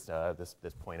formats, which is this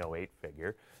 0.08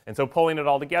 figure. And so pulling it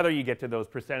all together, you get to those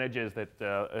percentages that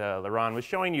Liran was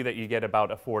showing you, that you get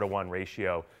about a 4-to-1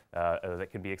 ratio that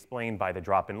can be explained by the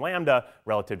drop in lambda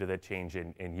relative to the change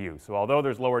in U. So although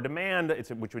there's lower demand,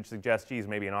 which would suggest, geez,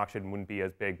 maybe an auction wouldn't be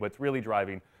as big, what's really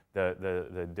driving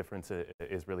the difference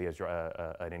is really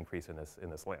an increase in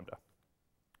this lambda.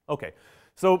 Okay,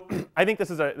 so I think this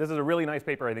is a really nice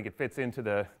paper. I think it fits into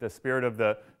the spirit of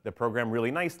the program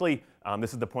really nicely.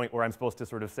 This is the point where I'm supposed to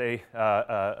sort of say,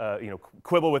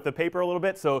 quibble with the paper a little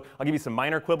bit. So I'll give you some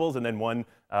minor quibbles and then one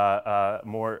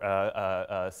more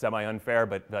semi-unfair,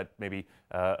 but maybe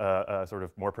sort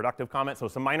of more productive comment. So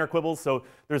some minor quibbles. So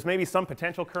there's maybe some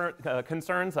potential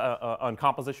concerns on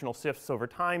compositional shifts over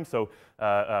time. So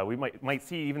we might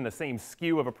see even the same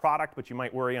skew of a product, but you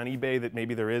might worry on eBay that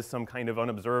maybe there is some kind of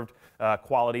unobserved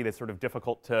quality that's sort of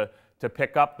difficult to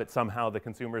pick up, but somehow the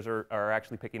consumers are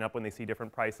actually picking up when they see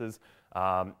different prices.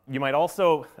 You might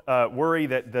also worry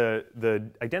that the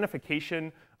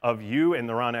identification of U, and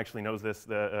Liran actually knows this,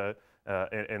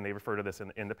 and they refer to this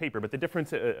in the paper, but the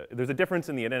difference, there's a difference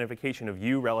in the identification of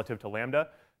U relative to lambda.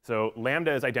 So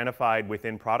lambda is identified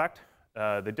within product.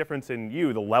 The difference in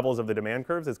U, the levels of the demand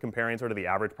curves, is comparing sort of the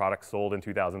average product sold in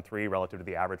 2003 relative to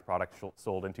the average product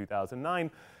sold in 2009.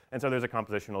 And so there's a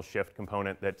compositional shift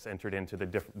component that's entered into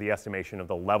the estimation of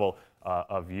the level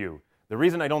of U. The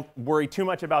reason I don't worry too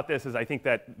much about this is I think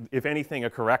that, if anything, a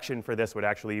correction for this would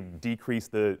actually decrease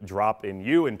the drop in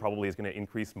U, and probably is going to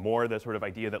increase more the sort of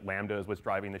idea that lambda is what's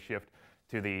driving the shift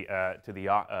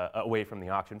to away from the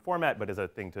auction format, but is a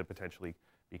thing to potentially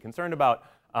be concerned about.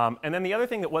 And then the other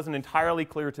thing that wasn't entirely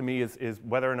clear to me is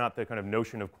whether or not the kind of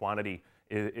notion of quantity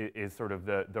is sort of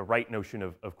the right notion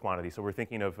of quantity. So we're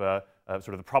thinking of sort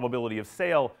of the probability of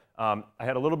sale. I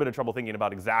had a little bit of trouble thinking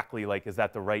about exactly, like, is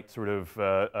that the right sort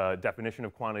of definition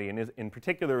of quantity? And in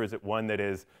particular, is it one that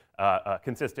is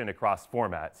consistent across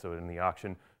formats? So in the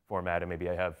auction format, and maybe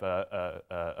I have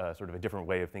sort of a different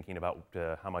way of thinking about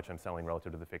how much I'm selling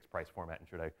relative to the fixed price format, and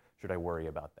should I worry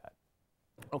about that?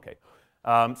 Okay.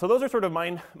 So those are sort of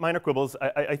minor quibbles.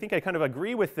 I think I kind of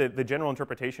agree with the general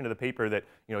interpretation of the paper that,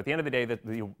 at the end of the day, that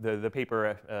the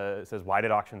paper says, why did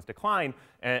auctions decline?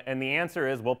 And the answer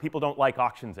is, well, people don't like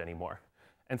auctions anymore.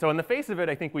 And so in the face of it,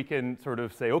 I think we can sort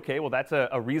of say, okay, well, that's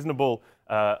a reasonable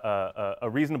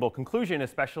conclusion,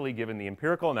 especially given the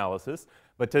empirical analysis.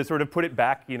 But to sort of put it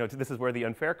back, this is where the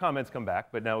unfair comments come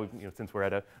back. But now, since we're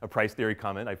at a price theory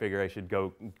comment, I figure I should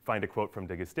go find a quote from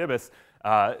de Gestibus.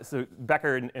 So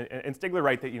Becker and Stigler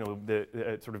write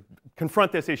that, sort of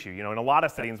confront this issue. In a lot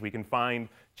of settings, we can find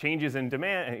changes in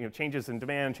demand, changes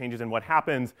in what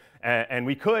happens. And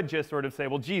we could just sort of say,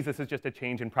 well, geez, this is just a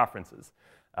change in preferences.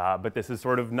 But this is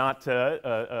sort of not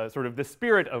sort of the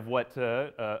spirit of what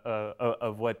Becker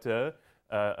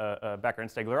and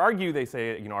Stigler argue. They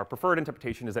say, our preferred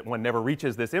interpretation is that one never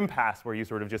reaches this impasse where you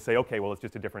sort of just say, okay, well, it's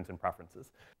just a difference in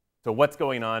preferences. So what's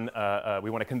going on?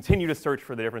 We want to continue to search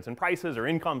for the difference in prices or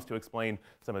incomes to explain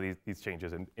some of these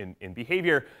changes in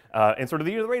behavior. And sort of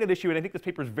the related issue, and I think this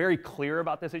paper is very clear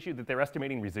about this issue, that they're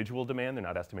estimating residual demand. They're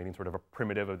not estimating sort of a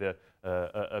primitive of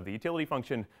the utility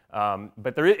function.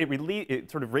 But it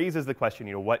sort of raises the question,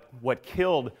 what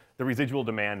killed the residual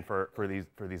demand for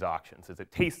these auctions? Is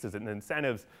it taste? Is it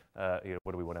incentives?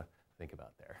 What do we want to think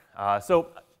about there? So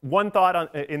one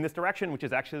thought in this direction, which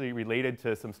is actually related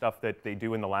to some stuff that they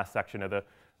do in the last section of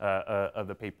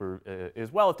the paper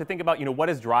as well, is to think about what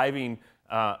is driving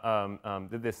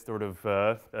this sort of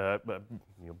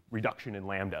reduction in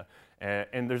lambda.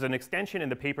 And there's an extension in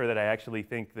the paper that I actually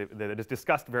think that is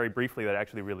discussed very briefly that I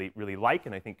actually really like,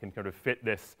 and I think can kind of fit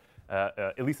this,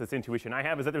 at least this intuition I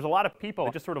have, is that there's a lot of people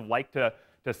that just sort of like to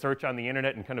search on the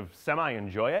internet and kind of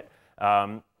semi-enjoy it.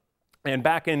 And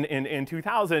back in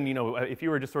 2000, if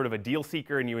you were just sort of a deal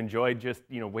seeker and you enjoyed just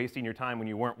wasting your time when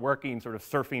you weren't working, sort of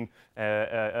surfing,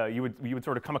 you would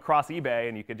sort of come across eBay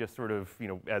and you could just sort of,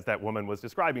 as that woman was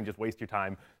describing, just waste your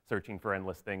time searching for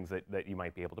endless things that you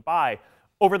might be able to buy.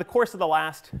 Over the course of the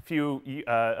last few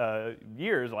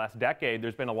years, the last decade,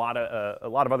 there's been a lot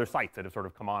of other sites that have sort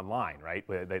of come online, right?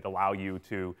 That allow you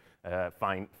to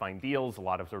find deals, a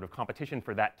lot of sort of competition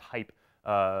for that type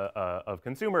of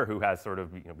consumer who has sort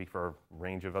of, for a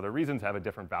range of other reasons, have a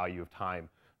different value of time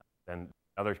than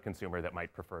other consumer that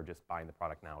might prefer just buying the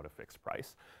product now at a fixed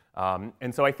price.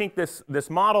 And so I think this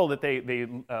model that they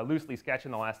loosely sketch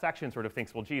in the last section sort of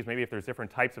thinks, well, geez, maybe if there's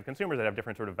different types of consumers that have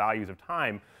different sort of values of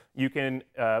time, you can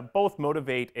both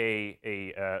motivate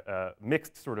a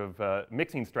mixed sort of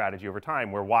mixing strategy over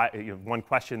time, where one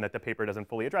question that the paper doesn't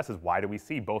fully address is, why do we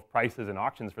see both prices and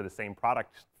auctions for the same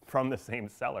product from the same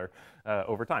seller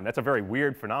over time? That's a very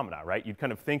weird phenomena, right? You'd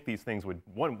kind of think these things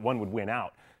one would win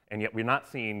out. And yet we're not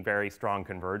seeing very strong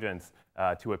convergence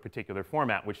to a particular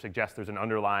format, which suggests there's an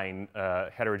underlying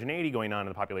heterogeneity going on in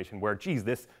the population where, geez,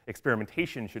 this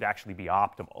experimentation should actually be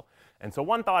optimal. And so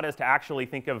one thought is to actually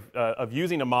think of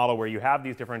using a model where you have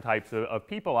these different types of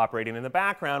people operating in the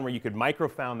background, where you could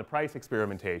microfound the price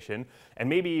experimentation and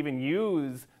maybe even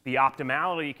use the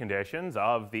optimality conditions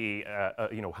of the,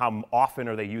 how often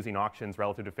are they using auctions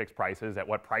relative to fixed prices, at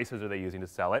what prices are they using to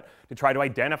sell it, to try to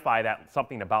identify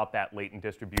something about that latent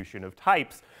distribution of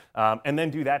types, and then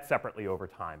do that separately over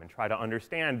time and try to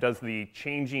understand, does the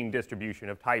changing distribution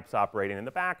of types operating in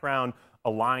the background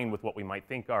align with what we might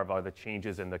think are the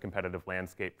changes in the competitive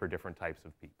landscape for different types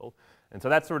of people. And so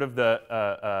that's sort of the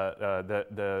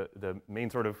main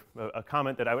sort of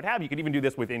comment that I would have. You could even do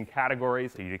this within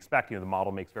categories. So you'd expect, the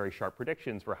model makes very sharp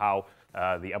predictions for how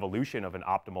the evolution of an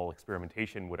optimal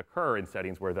experimentation would occur in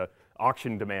settings where the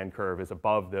auction demand curve is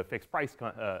above the fixed price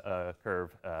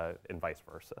curve and vice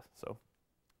versa. So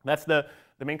that's the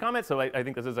main comment. So I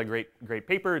think this is a great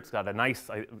paper. It's got a nice,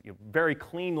 very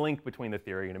clean link between the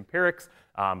theory and empirics.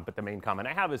 But the main comment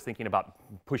I have is thinking about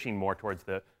pushing more towards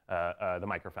the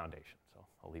micro foundation. So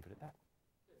I'll leave it at that.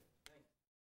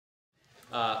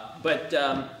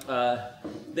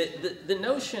 The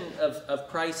notion of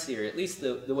price theory, at least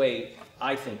the way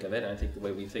I think of it, and I think the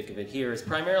way we think of it here, is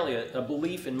primarily a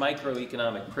belief in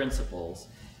microeconomic principles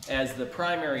as the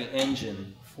primary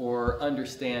engine for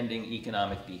understanding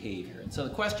economic behavior. And so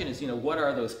the question is, what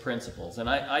are those principles? And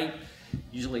I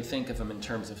usually think of them in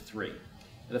terms of three.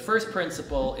 The first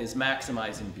principle is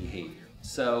maximizing behavior.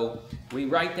 So we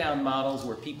write down models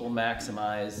where people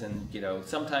maximize, and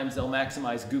sometimes they'll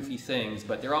maximize goofy things,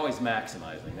 but they're always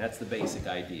maximizing. That's the basic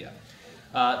idea.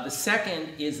 The second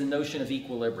is the notion of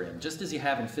equilibrium. Just as you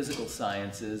have in physical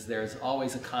sciences, there's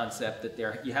always a concept that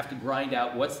you have to grind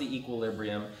out what's the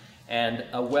equilibrium, and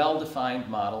a well-defined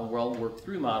model,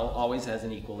 well-worked-through model, always has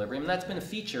an equilibrium. And that's been a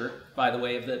feature, by the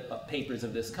way, of the papers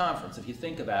of this conference. If you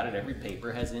think about it, every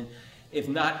paper has, if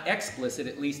not explicit,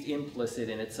 at least implicit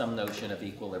in it, some notion of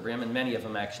equilibrium, and many of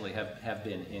them actually have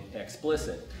been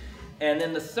explicit. And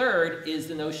then the third is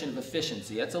the notion of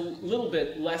efficiency. That's a little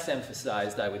bit less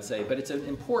emphasized, I would say, but it's an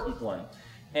important one.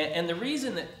 And the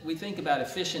reason that we think about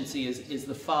efficiency is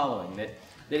the following, that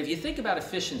if you think about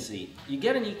efficiency, you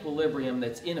get an equilibrium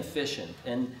that's inefficient,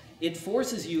 and it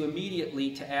forces you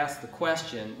immediately to ask the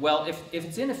question, well, if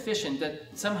it's inefficient, that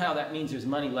somehow that means there's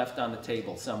money left on the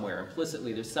table somewhere.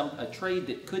 Implicitly, there's a trade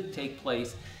that could take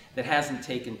place that hasn't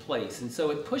taken place. And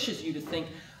so it pushes you to think,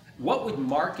 what would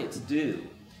markets do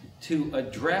to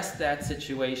address that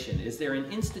situation? Is there an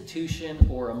institution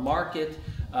or a market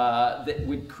that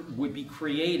would be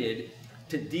created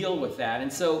to deal with that?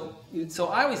 And so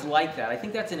I always like that. I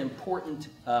think that's an important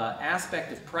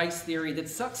aspect of price theory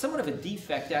that's somewhat of a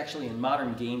defect actually in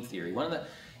modern game theory. One of the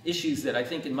issues that I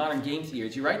think in modern game theory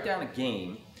is you write down a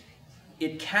game,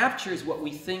 it captures what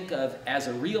we think of as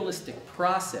a realistic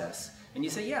process, and you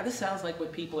say, yeah, this sounds like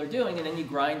what people are doing, and then you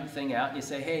grind the thing out and you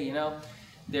say, hey,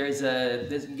 there's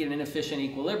get an inefficient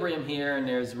equilibrium here, and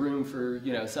there's room for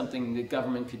something the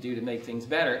government could do to make things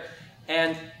better.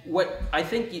 And what I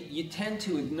think you tend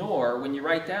to ignore when you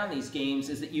write down these games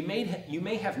is that you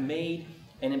may have made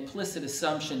an implicit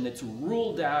assumption that's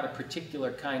ruled out a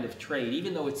particular kind of trade,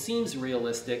 even though it seems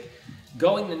realistic.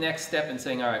 Going the next step and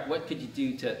saying, all right, what could you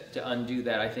do to undo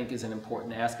that, I think is an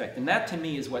important aspect. And that to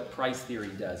me is what price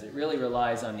theory does. It really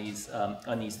relies on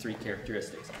these three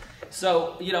characteristics.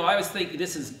 So, I always think,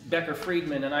 this is Becker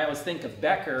Friedman, and I always think of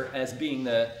Becker as being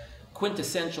the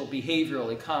quintessential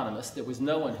behavioral economist. There was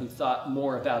no one who thought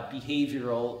more about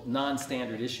behavioral,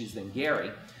 non-standard issues than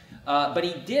Gary. But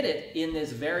he did it in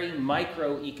this very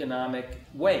microeconomic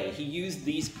way. He used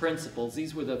these principles.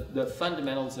 These were the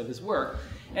fundamentals of his work.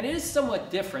 And it is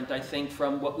somewhat different, I think,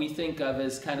 from what we think of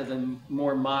as kind of the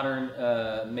more modern,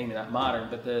 maybe not modern,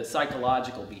 but the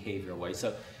psychological behavioral way.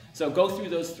 So go through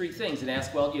those three things and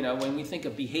ask, well, when we think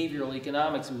of behavioral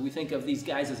economics, would we think of these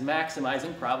guys as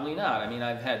maximizing? Probably not. I mean,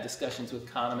 I've had discussions with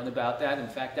Kahneman about that. In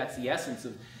fact, that's the essence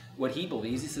of what he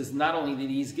believes. He says not only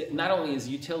is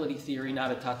utility theory not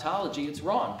a tautology, it's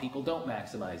wrong. People don't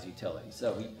maximize utility.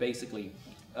 So he basically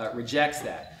rejects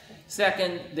that.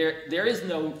 Second, there is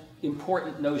no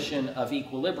important notion of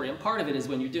equilibrium. Part of it is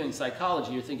when you're doing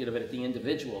psychology, you're thinking of it at the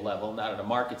individual level, not at a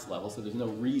markets level, so there's no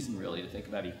reason really to think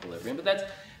about equilibrium. But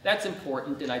that's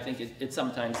important, and I think it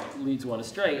sometimes leads one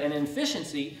astray. And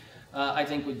efficiency, I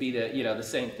think, would be the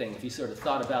same thing. If you sort of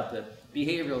thought about the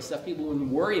behavioral stuff, people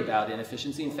wouldn't worry about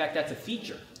inefficiency. In fact, that's a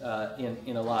feature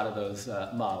in a lot of those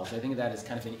models. I think that is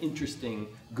kind of an interesting,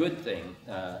 good thing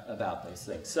about those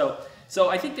things. So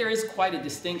I think there is quite a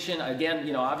distinction.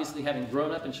 Again, obviously having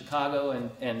grown up in Chicago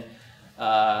and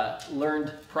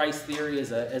learned price theory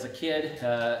as a kid,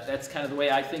 that's kind of the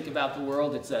way I think about the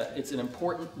world. It's an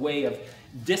important way of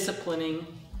disciplining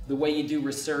the way you do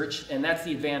research, and that's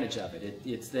the advantage of it.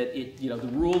 It's that the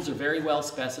rules are very well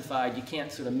specified. You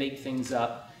can't sort of make things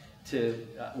up to,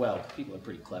 well, people are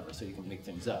pretty clever, so you can make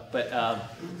things up, but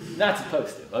not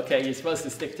supposed to, okay? You're supposed to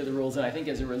stick to the rules, and I think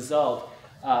as a result,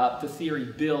 the theory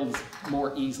builds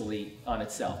more easily on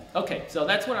itself. Okay, so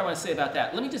that's what I want to say about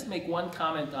that. Let me just make one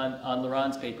comment on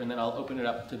Liran's paper, and then I'll open it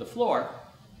up to the floor.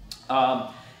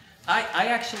 I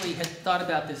actually had thought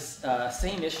about this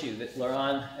same issue that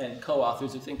Liran and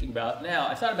co-authors are thinking about now.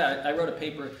 I thought about it. I wrote a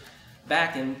paper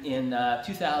back in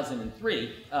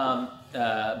 2003,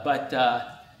 but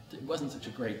it wasn't such a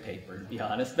great paper, to be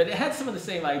honest. But it had some of the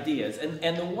same ideas.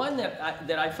 And the one that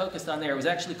I focused on there was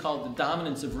actually called The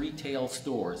Dominance of Retail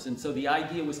Stores. And so the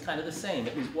idea was kind of the same.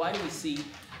 It was, why do we see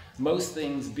most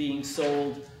things being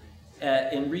sold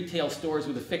in retail stores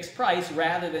with a fixed price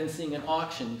rather than seeing an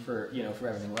auction for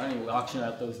everything? Why don't we auction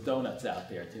out those donuts out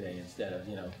there today instead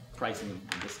of pricing them,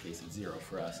 in this case at zero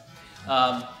for us?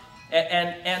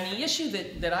 And the issue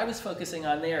that I was focusing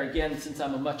on there, again, since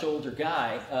I'm a much older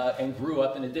guy and grew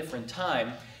up in a different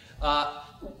time,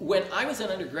 when I was an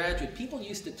undergraduate, people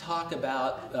used to talk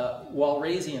about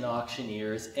Walrasian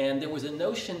auctioneers, and there was a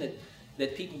notion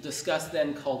that people discussed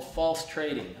then called false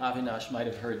trading. Avinash might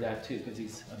have heard that too, because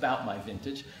he's about my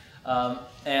vintage.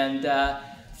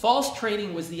 False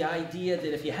trading was the idea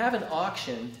that if you have an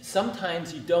auction,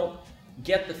 sometimes you don't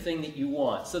get the thing that you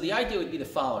want. So the idea would be the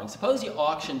following. Suppose you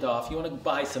auctioned off, you want to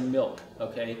buy some milk,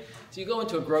 okay? So you go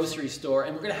into a grocery store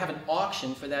and we're going to have an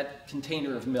auction for that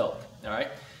container of milk, all right?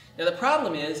 Now the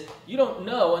problem is you don't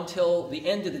know until the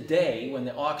end of the day when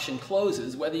the auction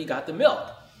closes whether you got the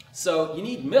milk. So you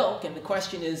need milk, and the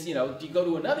question is, you know, do you go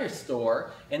to another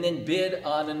store and then bid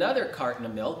on another carton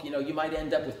of milk? You know, you might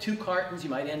end up with 2 cartons, you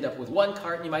might end up with 1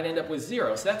 carton, you might end up with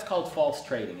 0. So that's called false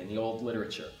trading in the old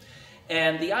literature.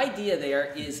 And the idea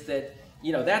there is that,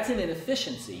 you know, that's an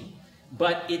inefficiency,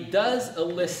 but it does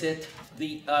elicit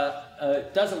the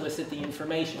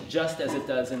information, just as it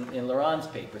does in Liran's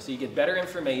paper. So you get better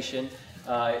information.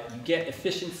 You get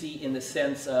efficiency in the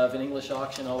sense of an English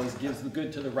auction always gives the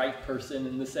good to the right person,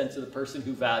 in the sense of the person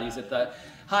who values it the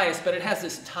highest, but it has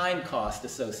this time cost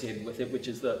associated with it, which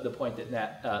is the point that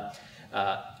Nat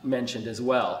mentioned as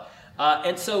well.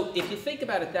 And so if you think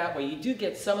about it that way, you do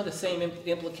get some of the same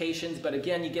implications, but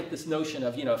again, you get this notion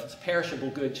of, you know, if it's a perishable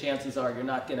good, chances are you're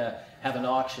not going to have an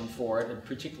auction for it, and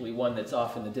particularly one that's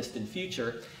off in the distant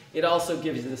future. It also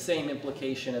gives you the same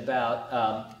implication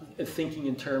about thinking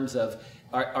in terms of,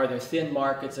 are there thin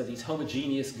markets? Are these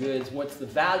homogeneous goods? What's the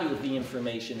value of the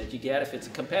information that you get? If it's a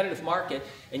competitive market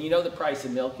and you know the price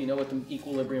of milk, you know what the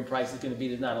equilibrium price is going to be,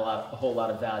 there's not a whole lot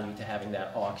of value to having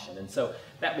that auction. And so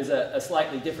that was a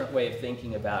slightly different way of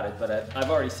thinking about it, but I've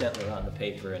already sent Liran the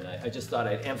paper, and I just thought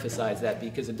I'd emphasize that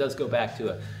because it does go back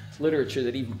to a literature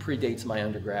that even predates my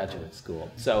undergraduate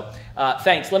school. So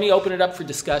thanks. Let me open it up for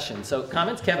discussion. So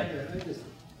comments, Kevin? Yeah,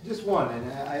 just one,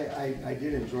 and I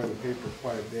did enjoy the paper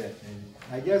quite a bit. And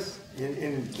I guess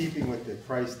in keeping with the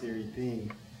price theory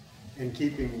theme, and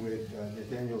keeping with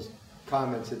Nathaniel's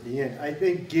comments at the end, I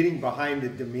think getting behind the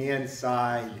demand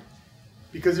side,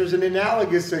 because there's an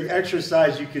analogous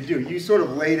exercise you could do. You sort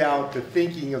of laid out the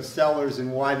thinking of sellers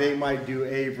and why they might do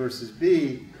A versus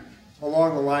B,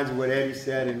 along the lines of what Eddie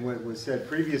said and what was said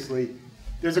previously.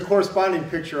 There's a corresponding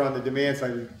picture on the demand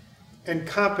side, and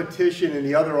competition and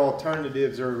the other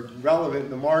alternatives are relevant in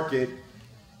the market,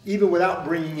 even without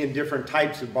bringing in different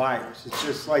types of buyers. It's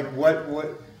just like,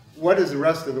 what does the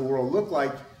rest of the world look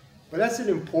like? But that's an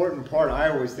important part I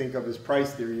always think of as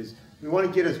price theory, is we want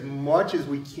to get as much as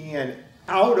we can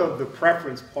out of the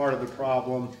preference part of the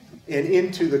problem and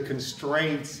into the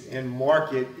constraints and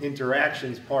market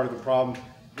interactions part of the problem,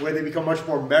 where they become much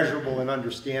more measurable and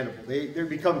understandable. They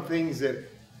become things that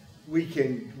we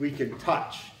can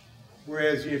touch.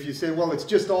 Whereas if you say, well, it's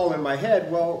just all in my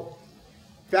head, well,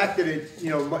 the fact that it,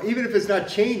 you know, even if it's not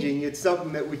changing, it's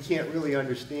something that we can't really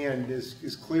understand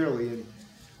as clearly. And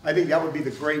I think that would be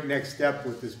the great next step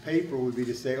with this paper, would be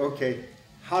to say, okay,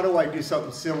 how do I do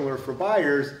something similar for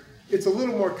buyers? It's a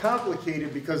little more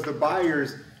complicated because the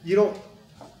buyers, you don't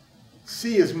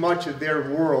see as much of their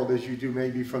world as you do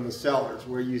maybe from the sellers,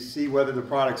 where you see whether the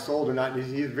product's sold or not. And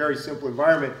you see a very simple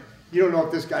environment. You don't know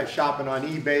if this guy's shopping on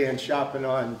eBay and shopping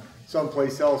on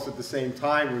someplace else at the same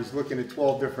time, or he's looking at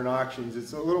 12 different auctions.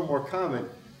 It's a little more common.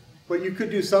 But you could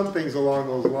do some things along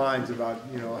those lines about,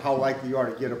 you know, how likely you are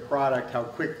to get a product, how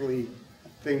quickly,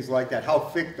 things like that, how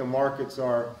thick the markets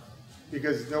are.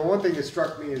 Because the one thing that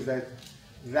struck me is that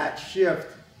that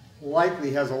shift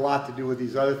likely has a lot to do with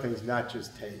these other things, not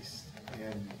just taste.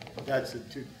 And that's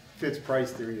fits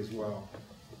price theory as well.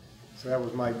 So that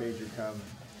was my major comment.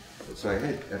 So I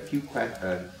had a few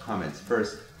comments.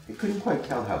 First, I couldn't quite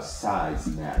tell how size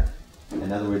mattered.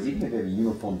 In other words, even if you have a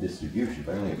uniform distribution, if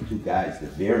I only have 2 guys, the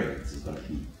variance is going to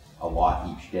be a lot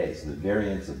each day. So the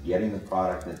variance of getting the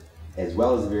product, as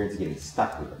well as the variance of getting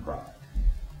stuck with the product.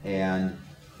 And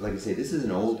like I say, this is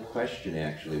an old question,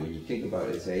 actually, when you think about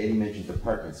it. Say, Eddie mentioned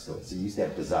department stores. So you used to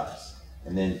have bazaars,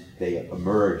 and then they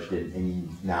emerged, and you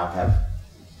now have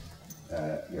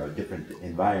you know, a different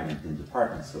environment than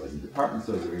department stores. And department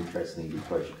stores are interesting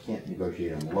because you can't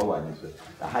negotiate on the low items, but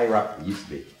the higher up it used to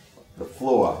be, the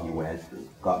floor you went,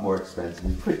 got more expensive,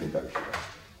 and you could negotiate.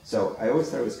 So I always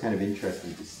thought it was kind of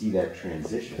interesting to see that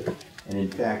transition. And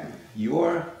in fact,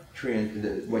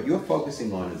 what you're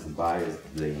focusing on is the buyers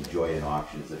they enjoy in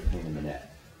auctions that are in the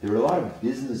net. There are a lot of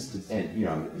business, and you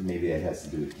know, maybe that has to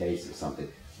do with taste or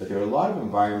something, but there are a lot of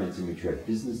environments in which you have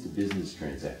business-to-business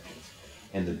transactions.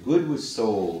 And the good was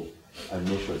sold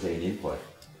initially as an input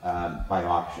by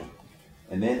auction.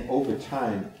 And then over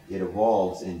time, it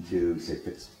evolves into, say,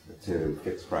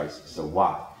 fixed prices. So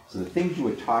why? So the things you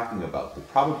were talking about, the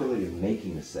probability of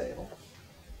making a sale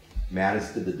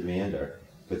matters to the demander,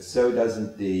 but so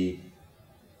doesn't the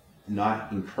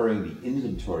not incurring the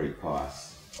inventory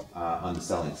costs on the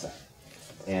selling side.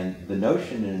 And the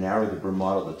notion in an Arrow-the-Brim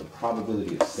model that the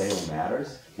probability of sale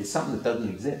matters is something that doesn't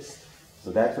exist. So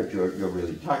that's what you're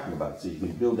really talking about. So you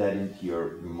can build that into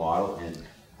your model, and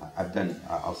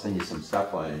I'll send you some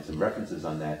stuff on it and some references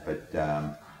on that, but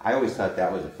I always thought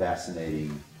that was a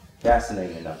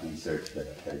fascinating enough research that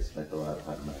I spent a lot of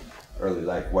time in my early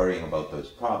life worrying about those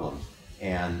problems.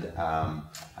 And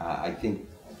I think,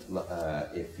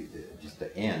 just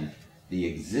to end, the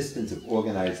existence of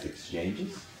organized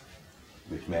exchanges,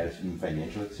 which matters in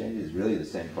financial exchanges, is really the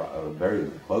same problem, very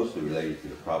closely related to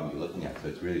the problem you're looking at. So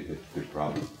it's really a good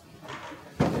problem.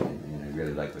 And I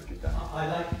really like what you've done. I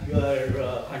like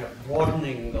your kind of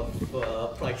broadening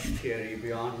of price theory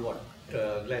beyond what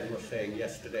Glenn was saying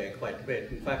yesterday quite a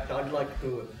bit. In fact, I'd like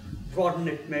to broaden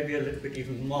it maybe a little bit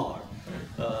even more.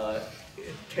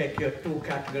 Take your two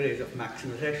categories of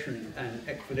maximization and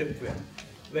equilibrium,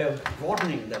 where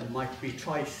broadening them might be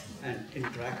choice and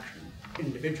interaction.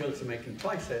 Individuals are making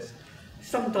choices.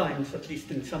 Sometimes, at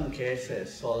least in some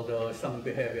cases, although some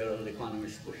behavioral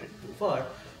economists push it too far,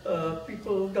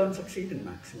 people don't succeed in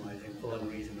maximizing for one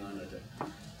reason or another.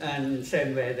 And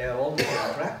same way, they're always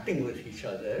interacting with each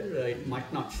other. It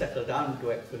might not settle down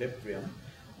to equilibrium.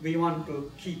 We want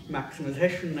to keep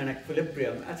maximization and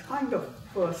equilibrium as kind of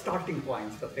starting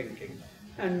points for thinking.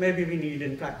 And maybe we need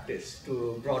in practice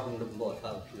to broaden them both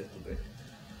out a little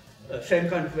bit. Same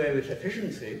kind of way with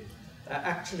efficiency.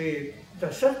 Actually, there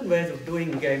are certain ways of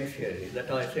doing game theory that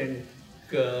I think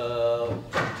come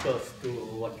close to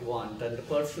what you want. And the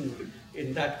person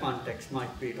in that context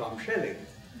might be Tom Schelling.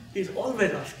 He's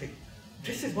always asking,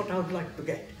 this is what I would like to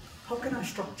get. How can I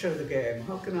structure the game?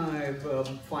 How can I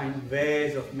find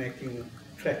ways of making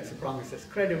threats and promises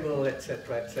credible,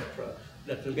 etc.,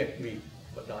 that will get me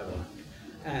what I want?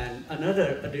 And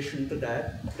another addition to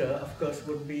that, of course,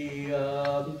 would be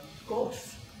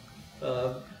costs.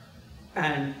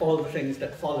 And all the things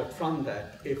that followed from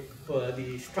that. If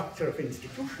the structure of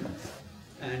institutions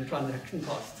and transaction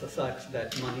costs are such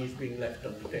that money is being left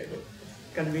on the table,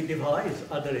 can we devise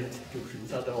other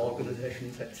institutions, other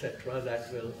organizations, etc.,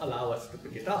 that will allow us to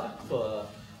pick it up for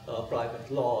private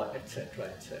law, etc.,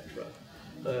 etc.?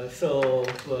 So,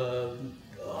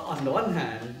 on the one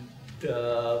hand,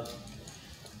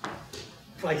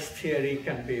 price theory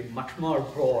can be much more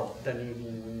broad than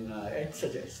even Ed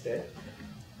suggested.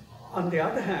 On the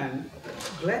other hand,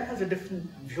 Glenn has a different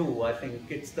view. I think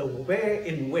it's the way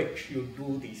in which you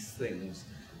do these things,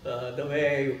 the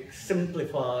way you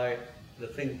simplify the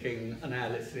thinking,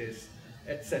 analysis,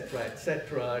 etc.,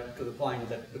 to the point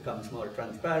that it becomes more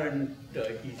transparent,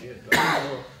 easier to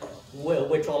handle,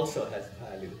 which also has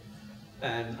value.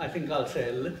 And I think I'll say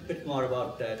a little bit more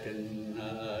about that in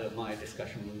my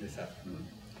discussion this afternoon.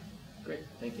 Great,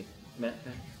 thank you. Matt?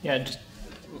 Yeah, just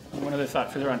one other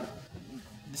thought further on.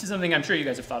 This is something I'm sure you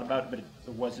guys have thought about, but it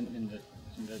wasn't in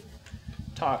the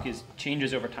talk, is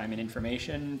changes over time in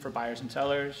information for buyers and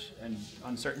sellers and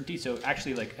uncertainty. So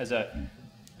actually, like, as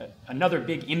another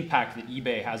big impact that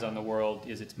eBay has on the world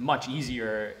is it's much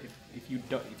easier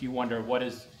if you wonder what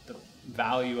is the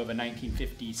value of a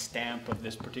 1950 stamp of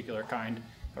this particular kind.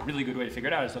 A really good way to figure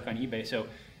it out is look on eBay. So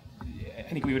I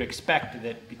think we would expect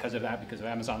that because of that, because of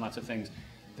Amazon, lots of things,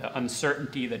 the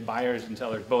uncertainty that buyers and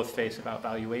sellers both face about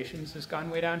valuations has gone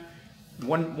way down.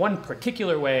 One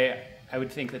particular way I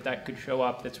would think that could show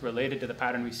up that's related to the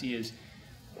pattern we see is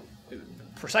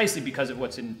precisely because of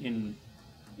what's in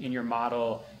your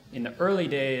model. In the early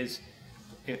days,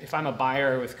 if I'm a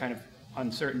buyer with kind of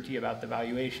uncertainty about the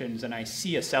valuations and I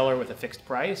see a seller with a fixed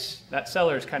price, that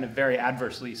seller is kind of very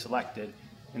adversely selected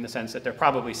in the sense that they're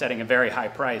probably setting a very high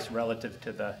price relative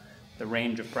to the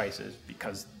range of prices,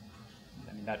 because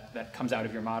I mean, that comes out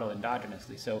of your model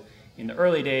endogenously. So in the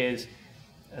early days,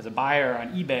 as a buyer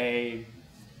on eBay,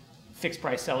 fixed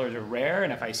price sellers are rare,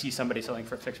 and if I see somebody selling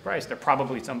for a fixed price, they're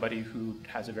probably somebody who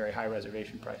has a very high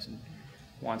reservation price and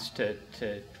wants to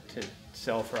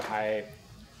sell for a high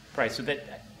price. So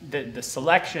that the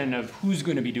selection of who's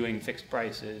going to be doing fixed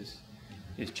prices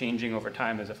is changing over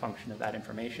time as a function of that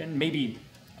information. Maybe,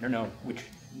 I don't know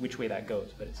which way that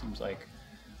goes, but it seems like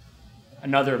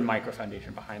another micro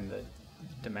foundation behind the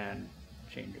demand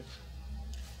changes.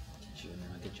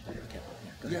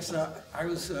 Yes, I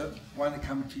was wanting to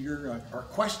come to your, or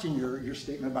question your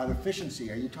statement about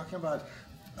efficiency. Are you talking about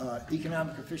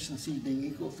economic efficiency being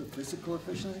equal to physical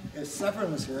efficiency? As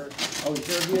Severin was here,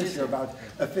 there he is here about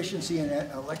efficiency in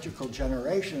electrical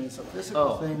generation. It's a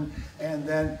physical thing, and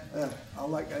then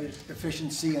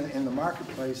efficiency in the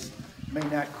marketplace may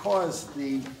not cause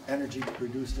the energy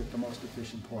produced at the most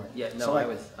efficient point. Yeah, no,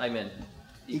 so I meant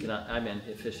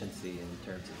efficiency in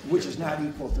terms of... Which is not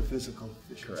equal to physical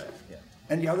efficiency. Correct, yeah.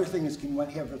 And the other thing is, can one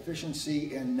have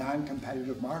efficiency in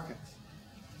non-competitive markets?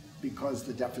 Because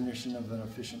the definition of an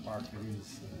efficient market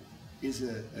is is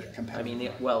a competitive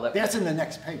market. well, that's in the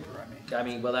next paper,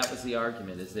 well, that was the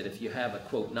argument, is that if you have a,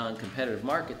 quote, non-competitive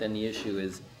market, then the issue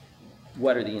is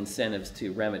what are the incentives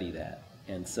to remedy that?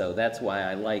 And so that's why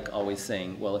I like always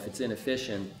saying, well, if it's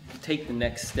inefficient, take the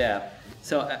next step.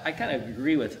 So I kind of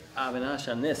agree with Avinash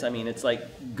on this. I mean, it's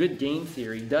like good game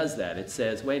theory does that. It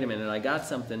says, wait a minute, I got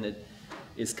something that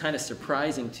is kind of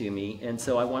surprising to me, and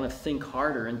so I want to think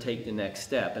harder and take the next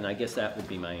step. And I guess that would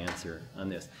be my answer on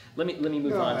this. Let me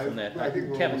move on from that. I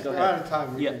think Kevin, go ahead. out of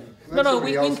time. Yeah.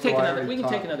 We can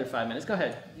take another 5 minutes. Go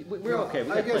ahead. We're okay. We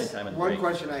got plenty of time in the break. One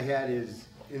question I had is,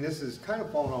 and this is kind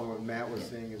of following on what Matt was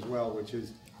saying as well, which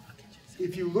is,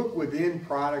 if you look within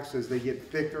products as they get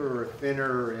thicker or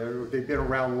thinner, or if they've been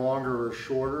around longer or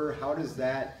shorter, how does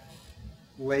that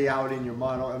lay out in your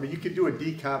model? I mean, you could do a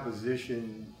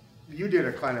decomposition. You did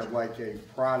a kind of like a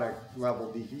product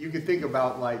level. You could think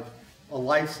about like a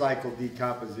life cycle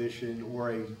decomposition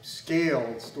or a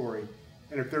scaled story.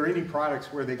 And if there are any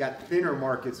products where they got thinner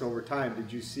markets over time, did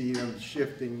you see them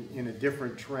shifting in a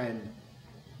different trend?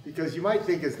 Because you might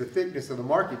think as the thickness of the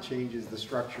market changes, the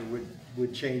structure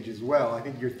would change as well. I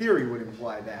think your theory would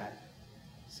imply that.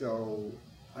 So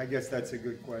I guess that's a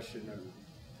good question.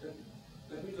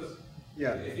 Let me just,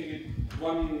 yeah. I think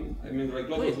like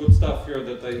lots of good stuff here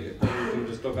that I can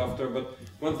just talk after, but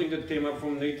one thing that came up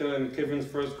from Nathan and Kevin's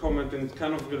first comment, and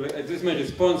kind of this my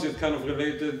response is kind of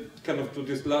related to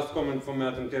this last comment from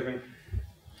Matt and Kevin.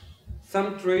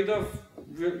 Some trade-off,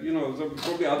 there are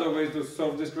probably other ways to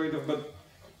solve this trade-off,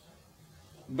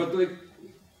 but like,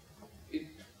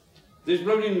 there's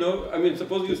probably no,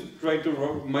 suppose you try to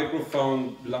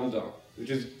microfound lambda, which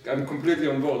is, I'm completely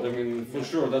on board. For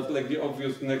sure, that's like the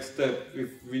obvious next step if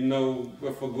we know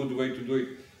of a good way to do it.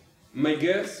 My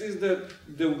guess is that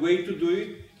the way to do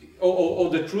it, or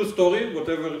the true story,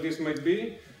 whatever this might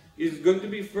be, is going to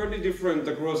be fairly different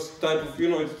across type of,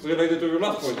 it's related to your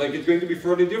last point, like it's going to be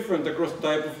fairly different across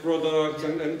type of products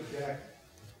and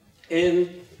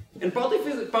part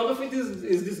of it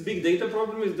is this big data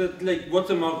problem, is that like what's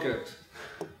a market?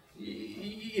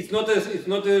 It's not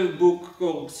a book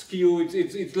or SKU.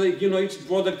 It's like each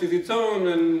product is its own,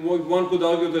 and one could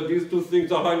argue that these two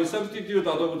things are highly substitute.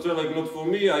 Others would say like not for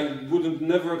me. I wouldn't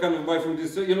never kind of buy from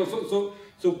this. So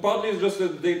partly it's just a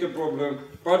data problem.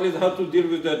 Partly it's how to deal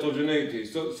with the heterogeneity.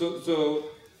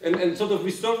 And sort of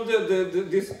we solved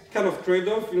this kind of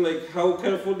trade-off in like how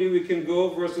carefully we can go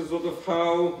versus sort of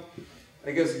how,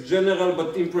 I guess, general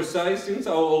but imprecise things,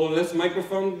 or less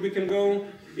microphone we can go.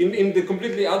 In the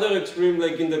completely other extreme,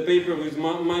 like in the paper with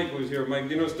Mike, who's here, Mike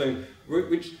Dinerstein,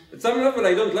 which at some level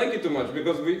I don't like it too much,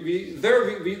 because we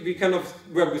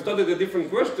started a different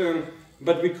question,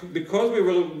 but because we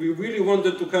really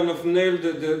wanted to kind of nail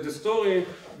the story,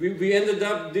 we ended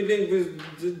up dealing with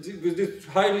this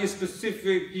highly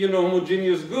specific,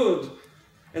 homogeneous good.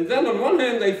 And then on one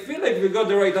hand, I feel like we got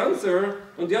the right answer.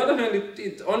 On the other hand,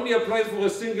 it only applies for a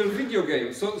single video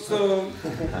game. So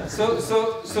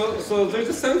there's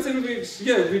a sense in which,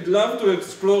 we'd love to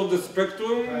explore the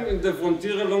spectrum in the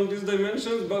frontier along these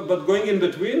dimensions, but going in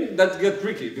between, that gets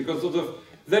tricky, because sort of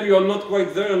then you are not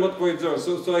quite there and not quite there.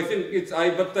 So I think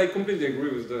but I completely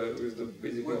agree with the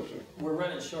basic notion. We're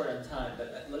running short on time,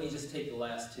 but let me just take the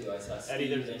last two. I saw Steve. Eddie,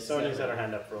 there's Sony's had her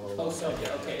hand up for a little while. Oh, Sonia,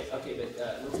 okay, but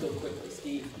let's go quickly.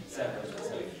 Steve, Severin.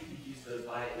 Use the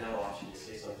buy it now option to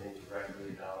say something directly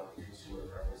about consumer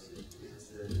preferences. It's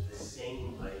the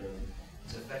same item.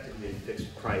 It's effectively a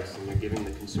fixed price, and you're giving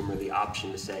the consumer the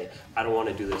option to say, I don't want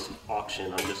to do this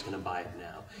auction, I'm just going to buy it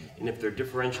now. And if they're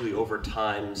differentially over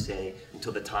time, say,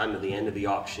 until the time of the end of the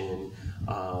auction,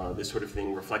 this sort of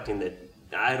thing, reflecting that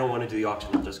I don't want to do the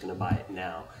auction, I'm just going to buy it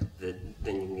now, then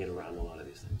you can get around a lot of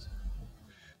these things.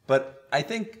 But I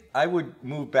think I would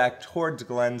move back towards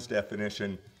Glenn's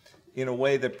definition in a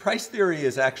way that price theory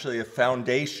is actually a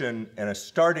foundation and a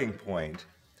starting point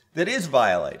that is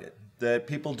violated, that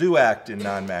people do act in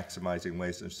non-maximizing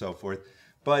ways and so forth,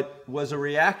 but was a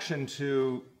reaction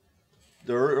to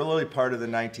the early part of the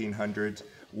 1900s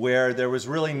where there was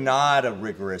really not a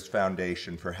rigorous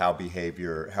foundation for how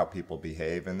people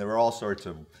behave, and there were all sorts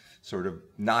of sort of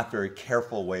not very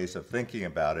careful ways of thinking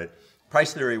about it.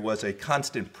 Price theory was a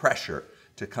constant pressure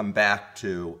to come back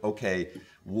to, okay,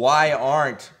 why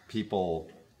aren't people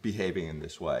behaving in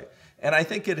this way? And I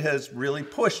think it has really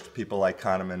pushed people like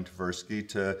Kahneman and Tversky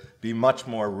to be much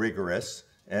more rigorous.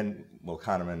 And, well,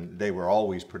 Kahneman, they were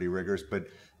always pretty rigorous, but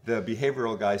the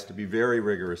behavioral guys to be very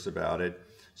rigorous about it.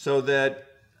 So that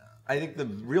I think the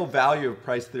real value of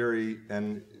price theory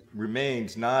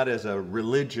remains not as a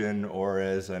religion or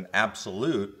as an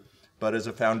absolute, but as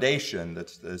a foundation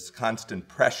that's this constant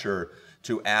pressure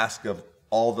to ask of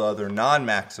all the other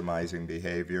non-maximizing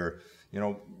behavior,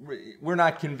 we're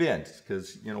not convinced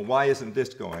because, why isn't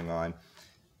this going on?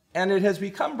 And it has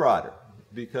become broader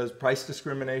because price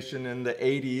discrimination in the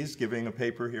 80s, giving a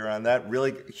paper here on that,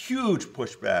 really huge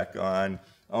pushback on,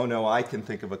 oh no, I can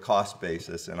think of a cost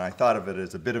basis, and I thought of it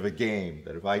as a bit of a game,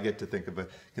 that if I get to think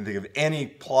of any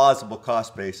plausible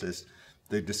cost basis,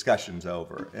 the discussion's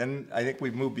over. And I think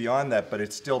we've moved beyond that, but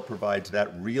it still provides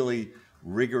that really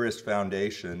rigorous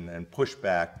foundation and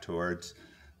pushback towards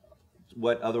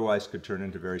what otherwise could turn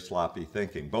into very sloppy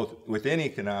thinking, both within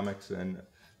economics and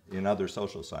in other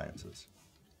social sciences.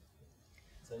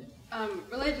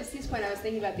 Related to Steve's point, I was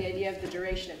thinking about the idea of the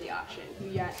duration of the auction.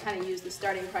 You kind of use the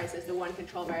starting price as the one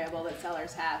control variable that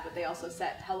sellers have, but they also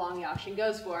set how long the auction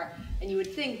goes for. And you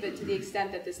would think that to the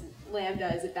extent that this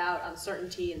lambda is about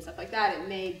uncertainty and stuff like that, it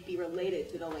may be related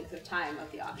to the length of time of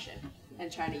the auction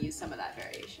and trying to use some of that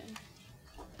variation.